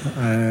 guys.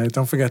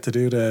 Don't forget to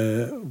do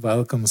the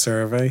welcome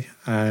survey.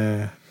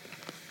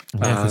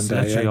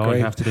 Literally all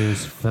you have to do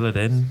is fill it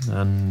in,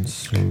 and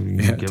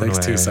it takes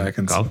 2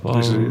 seconds. Golf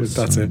balls,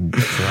 that's it.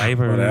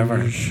 Drivers,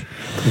 whatever.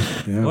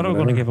 What are we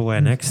going to give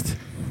away next?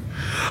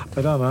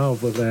 I don't know,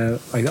 but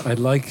I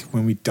like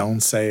when we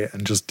don't say it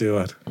and just do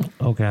it.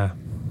 Okay.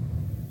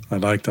 I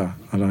like that.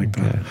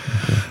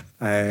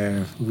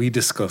 Okay. We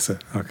discuss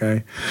it,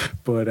 okay?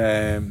 But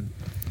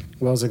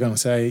what was I going to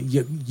say?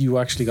 You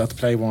actually got to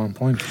play Warren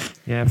Point.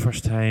 Yeah,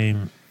 first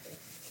time.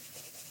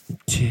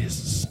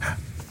 Jesus.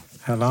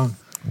 How long?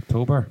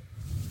 October.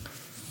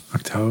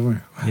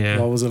 Yeah.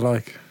 What was it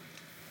like?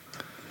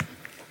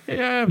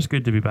 Yeah, it was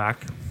good to be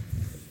back.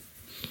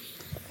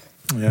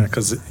 Yeah,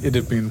 because it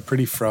had been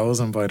pretty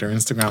frozen by their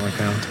Instagram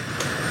account.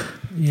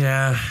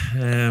 Yeah.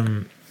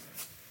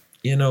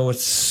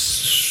 It's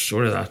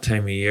sort of that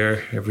time of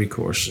year. Every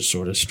course is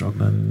sort of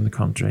struggling in the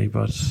country,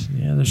 but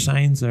yeah, there's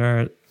signs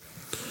there.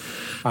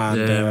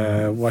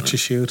 And what you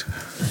shoot?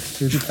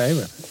 Who'd you play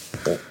with?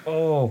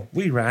 Oh,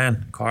 we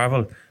ran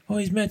Carvel. Oh,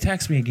 he's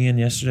text me again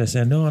yesterday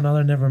saying, "No,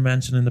 another never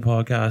mentioned in the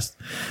podcast."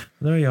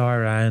 There you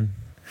are, Ryan.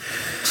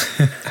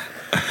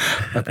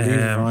 I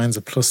believe Ryan's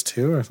a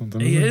 +2 or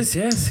something. He is,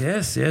 yes.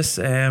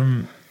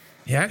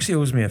 He actually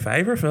owes me a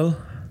 $5, Phil.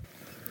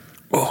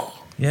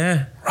 Oh,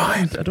 yeah,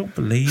 Ryan. I don't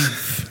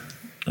believe.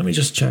 Let me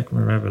just check my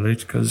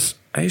Revolut, because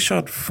I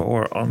shot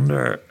 4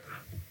 under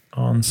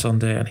on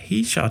Sunday and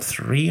he shot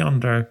 3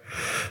 under.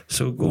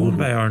 So going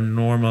by our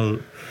normal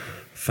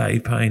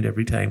 £5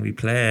 every time we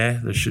play,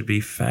 there should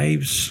be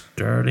 5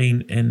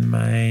 sterling in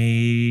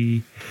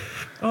my.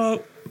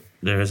 Oh,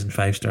 there isn't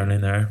 5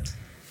 sterling there.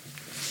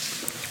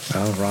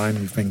 Well,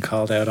 Ryan, you've been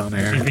called out on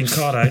air. You've been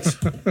called out.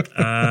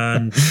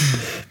 And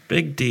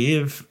Big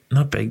Dave,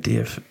 not Big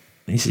Dave.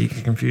 You see, you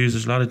get confused.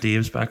 There's a lot of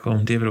Daves back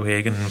home. David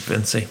O'Hagan and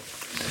Vincy.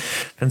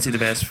 Vincy, the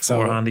best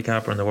 4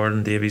 handicapper in the world,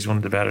 and Davey's one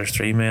of the better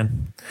 3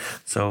 men.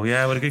 So,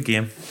 yeah, what a good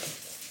game.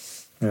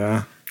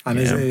 Yeah. And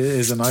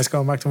is it nice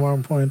going back to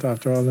Warren Point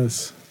after all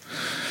this?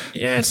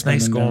 Yeah, it's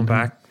nice going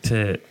back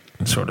to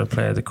sort of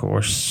play the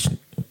course,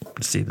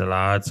 see the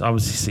lads,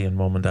 obviously seeing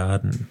mum and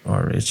dad and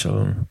or Rachel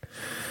and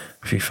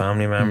a few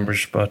family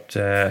members, but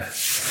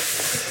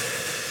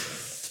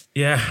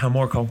yeah, I'm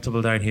more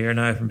comfortable down here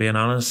now, if I'm being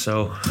honest,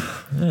 so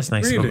yeah, it's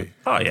nice. Really?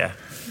 Oh yeah.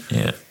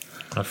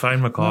 I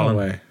found my calling.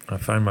 No way. I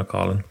found my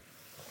calling.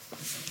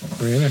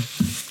 Really?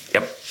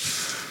 Yep.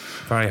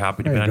 Very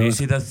happy to be on. You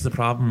see, that's the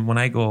problem. When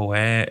I go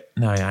away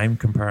now, I'm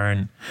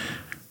comparing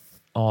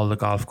all the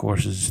golf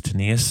courses to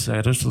Naas.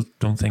 I just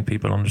don't think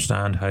people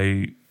understand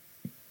how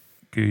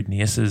good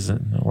Naas is,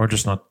 and we're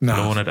just not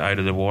blowing it out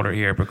of the water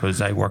here because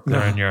I work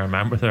there and you're a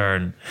member there,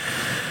 and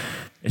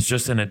it's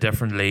just in a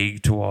different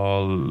league to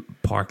all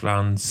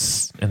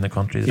parklands in the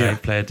country that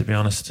I've played, to be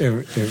honest.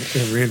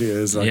 It really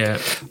is. Like, yeah.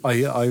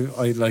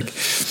 I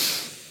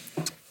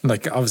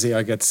like obviously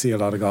I get to see a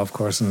lot of golf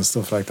courses and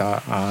stuff like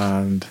that,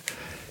 and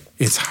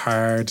it's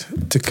hard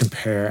to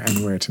compare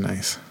anywhere to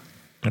Naas.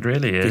 It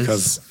really is,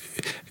 because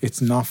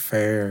it's not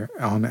fair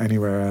on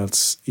anywhere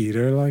else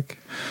either. Like,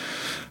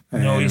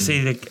 no, you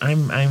see, like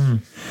I'm like,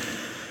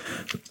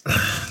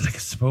 I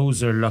suppose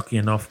they're lucky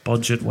enough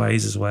budget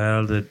wise as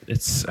well that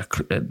it's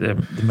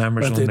the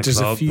members own the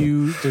club.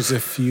 There's a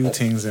few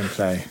things in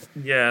play.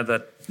 Yeah,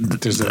 that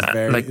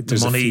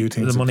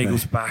the money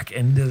goes back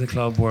into the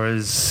club,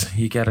 whereas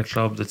you get a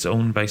club that's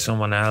owned by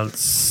someone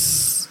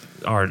else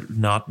or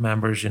not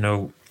members,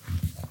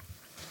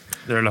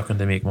 they're looking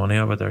to make money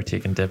of it. They're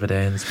taking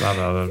dividends, blah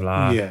blah blah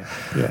blah. Yeah.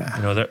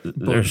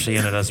 They're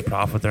seeing it as a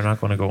profit. They're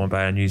not going to go and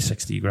buy a new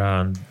 60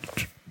 grand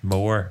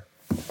mower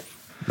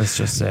Let's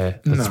just say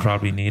that's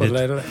probably needed.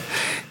 But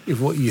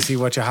what you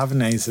have in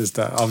Naas is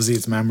that obviously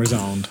it's members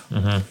owned,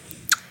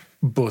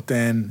 but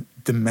then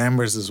the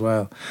members as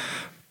well.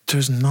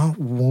 There's not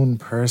one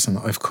person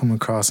I've come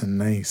across in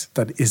Naas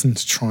that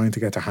isn't trying to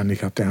get their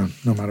handicap down,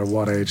 no matter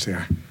what age they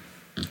are.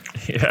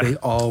 Yeah. They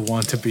all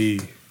want to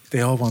be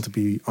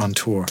on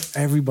tour.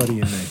 Everybody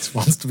in Naas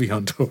wants to be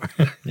on tour.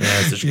 Yeah,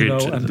 it's you know,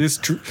 and this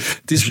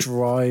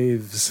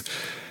drives.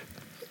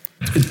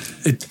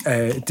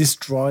 This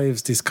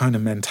drives this kind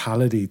of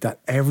mentality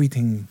that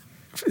everything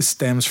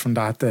stems from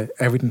that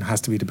everything has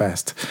to be the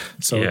best.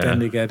 So then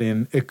they get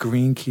in a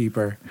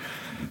greenkeeper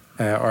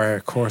or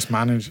a course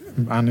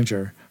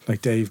manager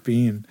like Dave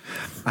Bean,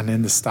 and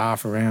then the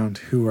staff around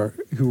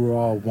who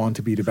all want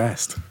to be the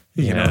best.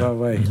 You know, that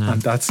way.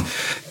 And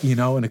that's, you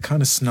know, and it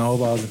kind of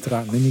snowballs into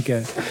that. And then you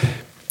get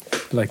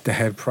like the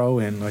head pro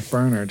in, like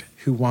Bernard,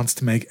 who wants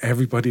to make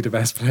everybody the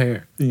best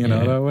player, you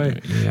know, that way.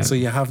 Yeah. So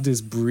you have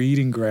this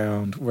breeding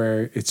ground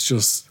where it's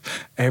just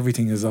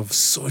everything is of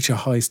such a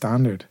high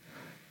standard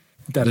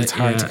that it's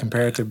hard to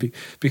compare to,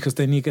 because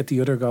then you get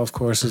the other golf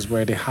courses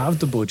where they have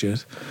the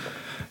budget,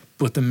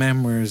 but the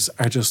members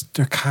are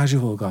they're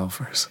casual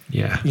golfers.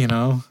 Yeah. You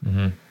know?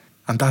 Mm-hmm.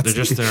 And they're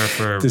just there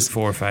for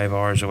 4 or 5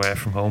 hours away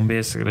from home,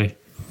 basically.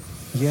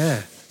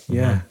 Yeah.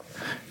 Yeah.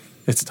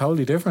 It's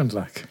totally different,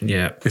 like.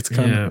 Yeah. It's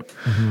kind of...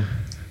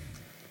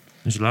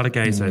 There's a lot of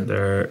guys out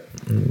there,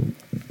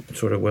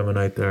 sort of women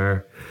out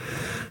there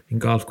in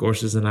golf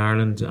courses in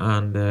Ireland,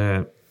 and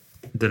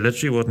they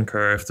literally wouldn't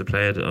care if they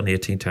played on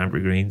 18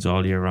 temporary greens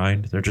all year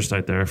round. They're just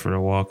out there for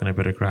a walk and a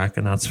bit of crack,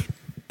 and that's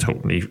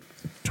totally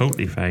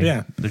fine.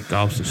 Yeah. The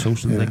golf's a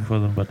social thing for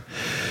them, but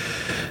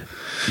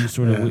you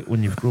sort of,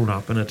 when you've grown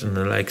up in it and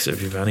the likes,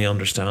 if you've any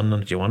understanding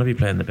that you want to be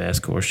playing the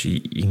best course,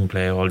 you can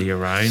play all year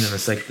round, and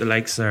it's like the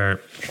likes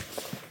are...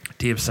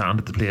 Dave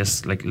sanded the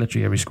place, like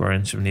literally every square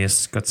inch of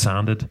Naas got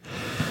sanded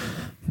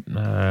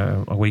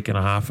a week and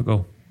a half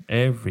ago.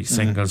 Every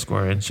single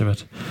square inch of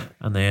it.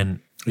 And then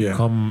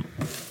come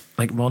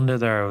like Monday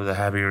there with a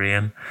heavy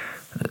rain,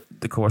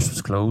 the course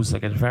was closed.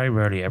 Like it very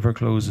rarely ever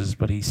closes,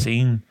 but he's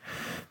seen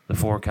the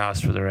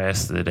forecast for the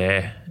rest of the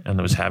day, and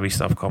there was heavy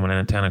stuff coming in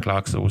at 10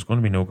 o'clock, so there was going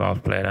to be no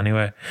golf played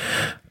anyway.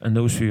 And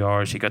those few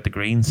hours he got the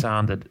green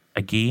sanded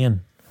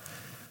again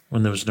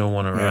when there was no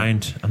one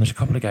around. And there's a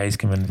couple of guys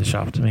come into the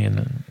shop to me,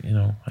 and you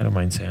know, I don't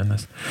mind saying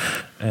this,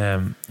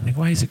 like,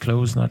 why is it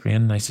closed, not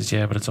raining? And I says,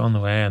 yeah, but it's on the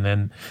way. And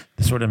then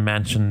they sort of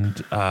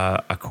mentioned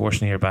a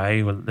course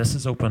nearby. Well, this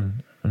is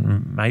open,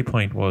 and my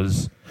point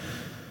was,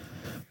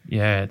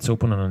 yeah, it's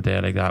open on a day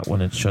like that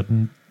when it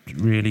shouldn't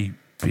really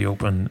be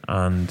open.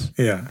 And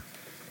the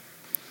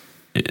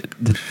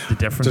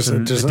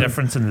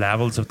difference in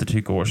levels of the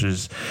two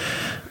courses,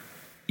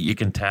 you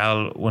can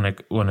tell when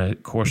a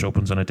course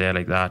opens on a day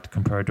like that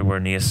compared to where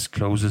Naas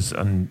closes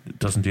and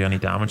doesn't do any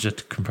damage,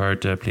 it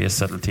compared to a place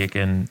that'll take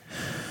in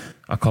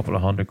a couple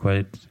of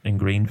 £100 in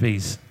green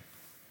fees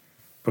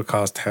but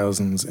cost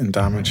thousands in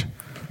damage.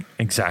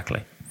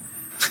 Exactly.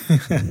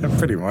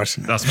 Pretty much.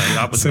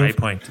 That was my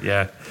point.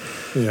 Yeah.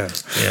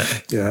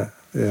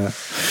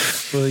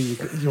 Well,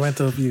 you went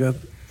up. You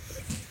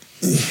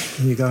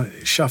got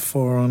shot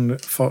 4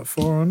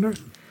 under.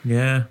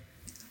 Yeah.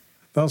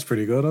 That was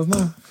pretty good, wasn't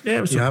it? Yeah,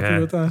 it was okay. You happy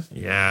with that?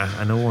 Yeah,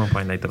 I know we're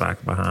pointing out the back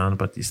of my hand,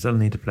 but you still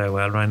need to play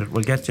well around it.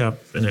 We'll get you up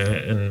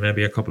in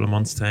maybe a couple of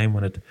months' time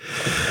when it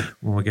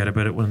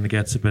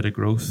gets a bit of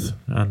growth,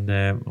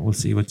 and we'll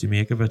see what you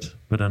make of it.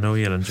 But I know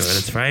you'll enjoy it.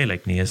 It's very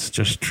like Naas,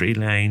 just tree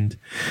lined,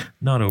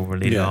 not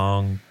overly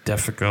long,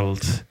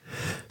 difficult,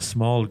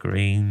 small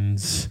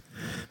greens.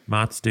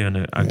 Matt's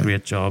doing a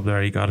great job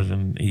there. He got it,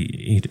 and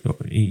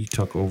he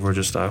took over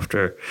just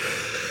after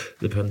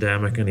the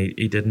pandemic, and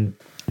he didn't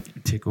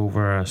take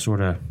over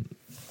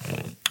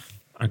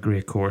a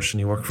great course, and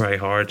he worked very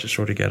hard to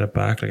sort of get it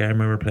back. Like I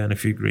remember playing a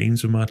few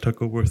greens when Matt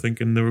took over,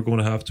 thinking they were going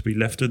to have to be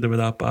lifted. They were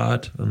that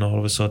bad, and all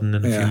of a sudden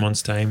in a few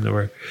months' time they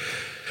were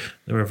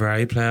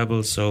very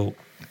playable. So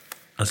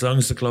as long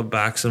as the club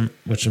backs him,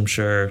 which I'm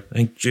sure, I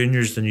think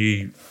Junior's the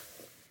new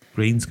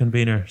greens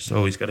convener,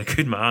 so he's got a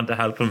good man to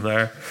help him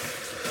there.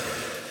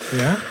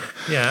 Yeah.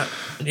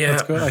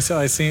 That's good.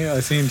 I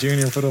seen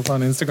Junior put up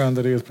on Instagram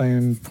that he was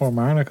playing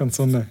Portmarnock on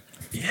Sunday.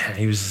 Yeah, I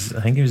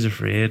think he was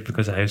afraid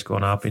because I was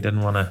going up. He didn't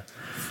want to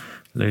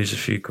lose a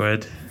few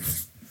quid.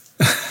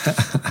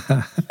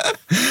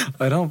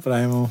 I don't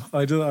blame him.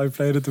 I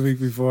played it the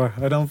week before.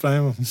 I don't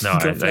blame him. No,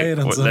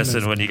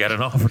 listen, when you get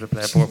an offer to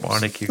play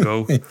Portmarnock, you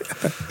go.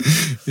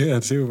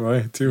 Yeah, too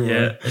right.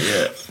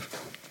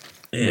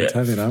 I'll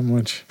tell you that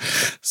much.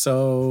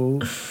 So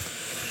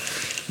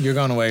you're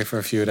going away for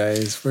a few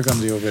days. We're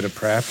going to do a bit of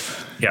prep.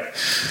 Yeah.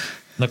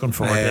 Looking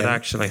forward to it,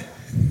 actually.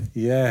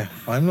 Yeah,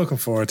 I'm looking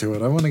forward to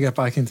it. I want to get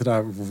back into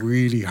that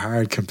really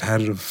hard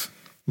competitive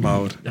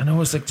mode. I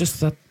know, it's like just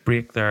that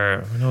break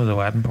there. I know the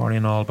wedding party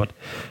and all, but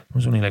it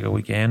was only like a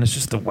weekend. It's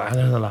just the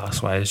weather the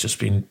last while has just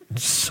been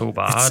so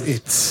bad.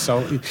 It's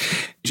so... Do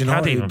you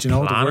know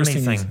the worst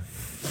thing is?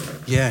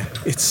 Yeah,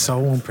 it's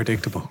so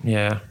unpredictable.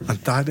 Yeah. And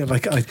that,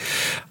 like, I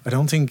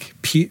don't think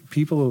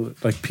people,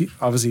 like,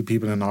 obviously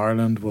people in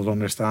Ireland will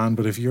understand,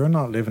 but if you're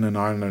not living in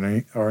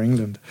Ireland or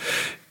England,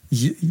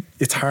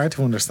 it's hard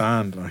to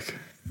understand.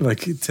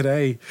 Like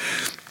today,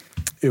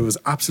 it was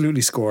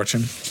absolutely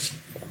scorching.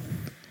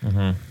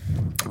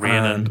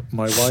 Rain and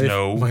my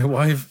snow. My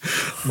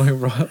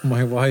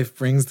wife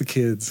brings the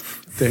kids.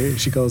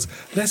 She goes,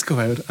 let's go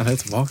out and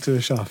let's walk to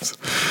the shops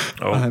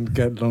and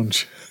get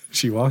lunch.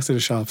 She walks to the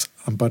shops,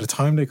 and by the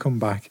time they come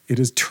back, it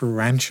is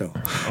torrential.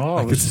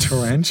 It's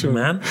torrential.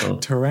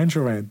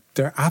 Torrential rain.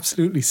 They're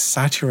absolutely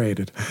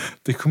saturated.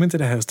 They come into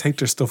the house, take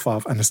their stuff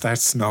off, and it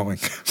starts snowing.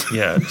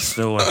 Yeah, it's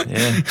snowing.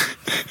 Yeah.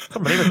 I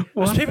can't believe it.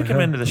 There's people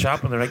come into the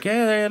shop and they're like,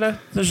 yeah,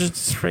 there's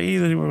just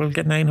 3, we'll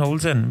get 9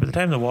 holes in. By the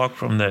time they walk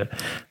from the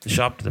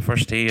shop to the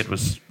first tee, it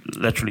was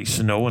literally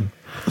snowing.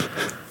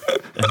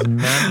 It's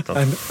mental.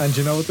 And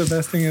you know what the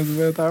best thing is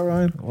about that,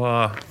 Ryan?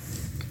 Wow.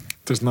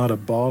 There's not a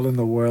ball in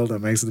the world that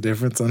makes a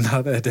difference on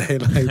that a day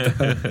like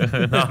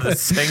that. Not a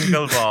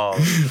single ball.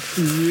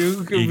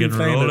 You can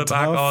roll it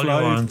back all you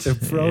want. A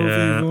Pro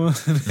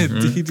V1, a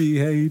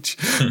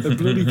DDH, a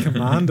bloody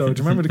Commando.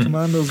 Do you remember the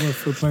Commandos were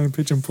for playing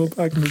pitch and putt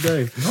back in the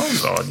day? Oh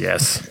God,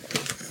 yes.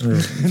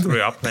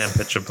 Grew up playing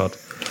pitch and putt.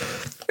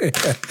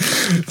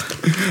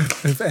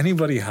 If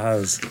anybody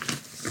has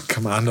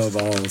Commando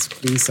balls,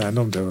 please send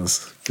them to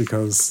us,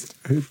 because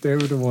they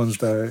were the ones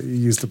that you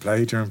used to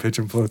play during pitch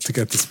and putt to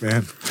get the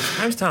spin.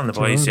 I was telling the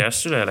boys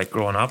yesterday, like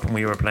growing up when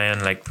we were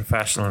playing like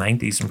professional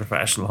 90s and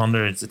professional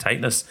 100s, the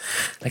tightness.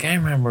 Like I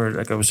remember,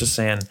 like I was just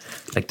saying,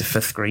 like the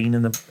 5th green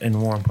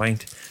in Warren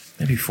Point,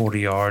 maybe 40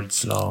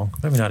 yards long,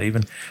 maybe not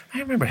even. I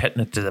remember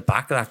hitting it to the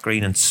back of that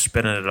green and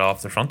spinning it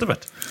off the front of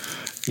it.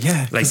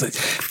 Yeah, like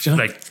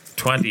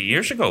 20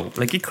 years ago.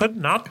 Like you could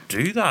not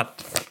do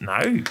that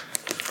now.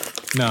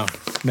 No.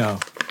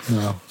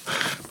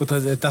 But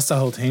that's the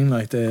whole thing.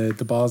 Like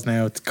the balls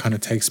now kind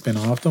of take spin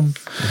off them.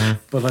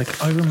 But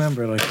like I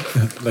remember, like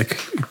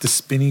the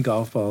spinny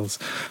golf balls.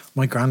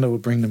 My granddad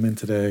would bring them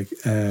into the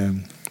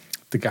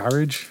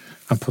garage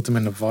and put them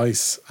in a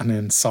vice and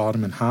then saw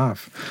them in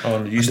half. Oh,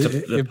 and used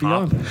to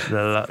pop.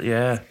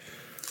 Yeah.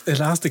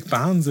 Elastic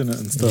bands in it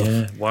and stuff.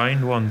 Yeah,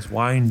 wind ones.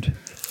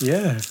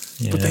 Yeah.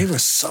 But they were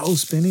so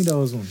spinny,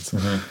 those ones.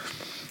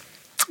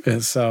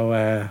 So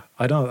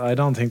I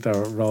don't think they're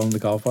rolling the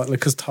golf ball,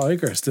 because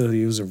Tiger still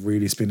uses a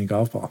really spinny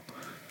golf ball.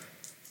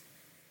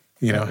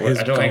 You know,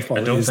 I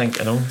don't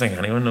think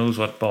anyone knows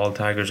what ball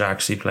Tiger's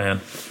actually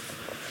playing.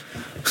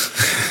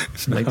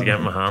 I'd like to get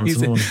my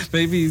hands on one.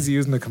 Maybe he's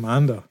using a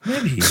Commando.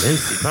 Maybe he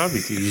is.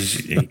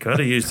 He could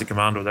have used the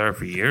Commando there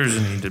for years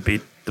and he'd have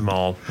beat them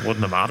all. It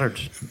wouldn't have mattered.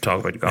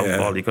 Talk about the golf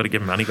ball. You could have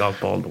given him any golf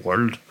ball in the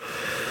world.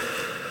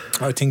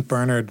 I think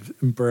Bernard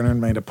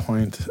made a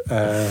point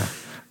a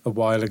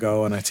while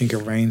ago, and I think it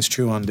reigns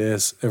true on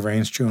this. It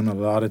reigns true on a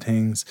lot of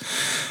things.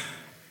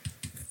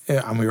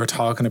 And we were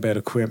talking about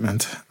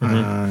equipment,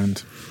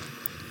 and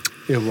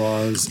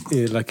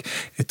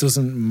it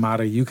doesn't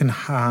matter. You can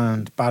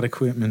hand bad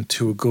equipment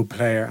to a good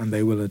player and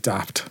they will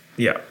adapt.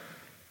 Yeah.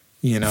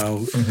 You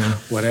know,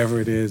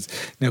 whatever it is.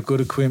 Now, good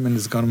equipment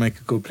is going to make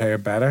a good player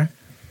better,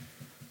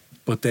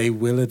 but they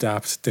will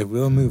adapt, they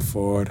will move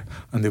forward,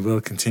 and they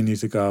will continue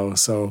to go.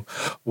 So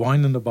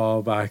winding the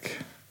ball back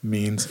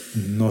means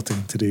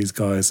nothing to these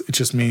guys. It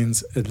just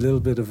means a little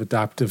bit of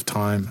adaptive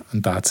time,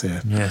 and that's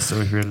it. Yeah, so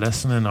if you're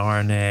listening,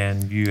 RNA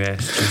and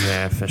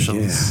USGA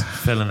officials,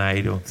 Phil and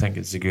I don't think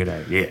it's a good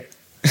idea.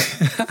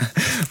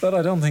 But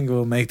I don't think it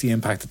will make the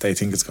impact that they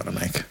think it's going to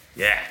make.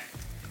 Yeah,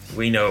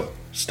 we know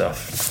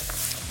stuff.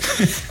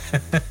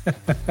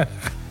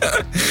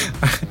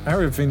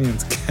 Our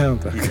opinions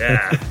count. Okay?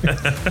 Yeah.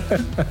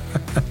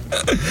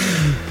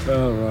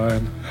 Oh,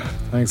 Ryan,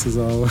 thanks as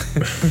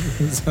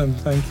always. And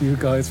thank you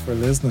guys for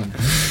listening.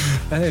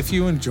 And if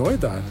you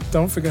enjoyed that,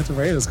 don't forget to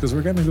rate us, because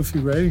we're getting a good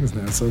few ratings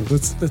now. So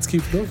let's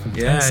keep it up.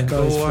 Yeah,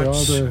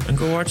 thanks, and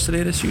go watch the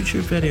latest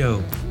YouTube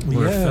video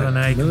where Phil and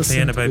I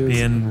complain about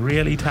being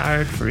really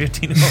tired for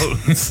 18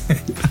 holes.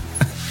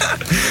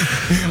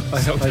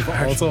 I'm so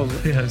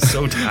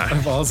tired.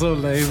 I've also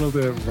labelled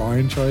it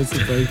Ryan tries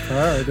to break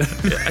hard.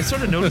 I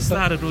sort of noticed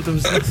that. There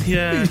was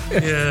yeah.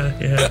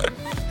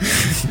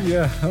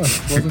 I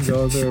wasn't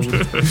going there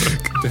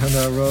down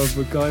that road.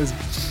 But guys,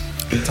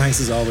 thanks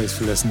as always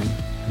for listening.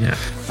 Yeah.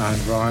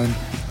 And Ryan,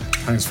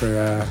 thanks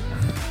for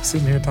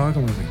sitting here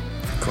talking with me.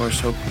 Of course,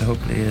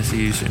 hopefully I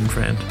see you soon,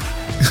 friend.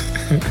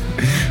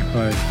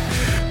 Right.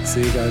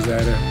 See you guys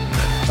later.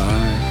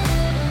 Bye.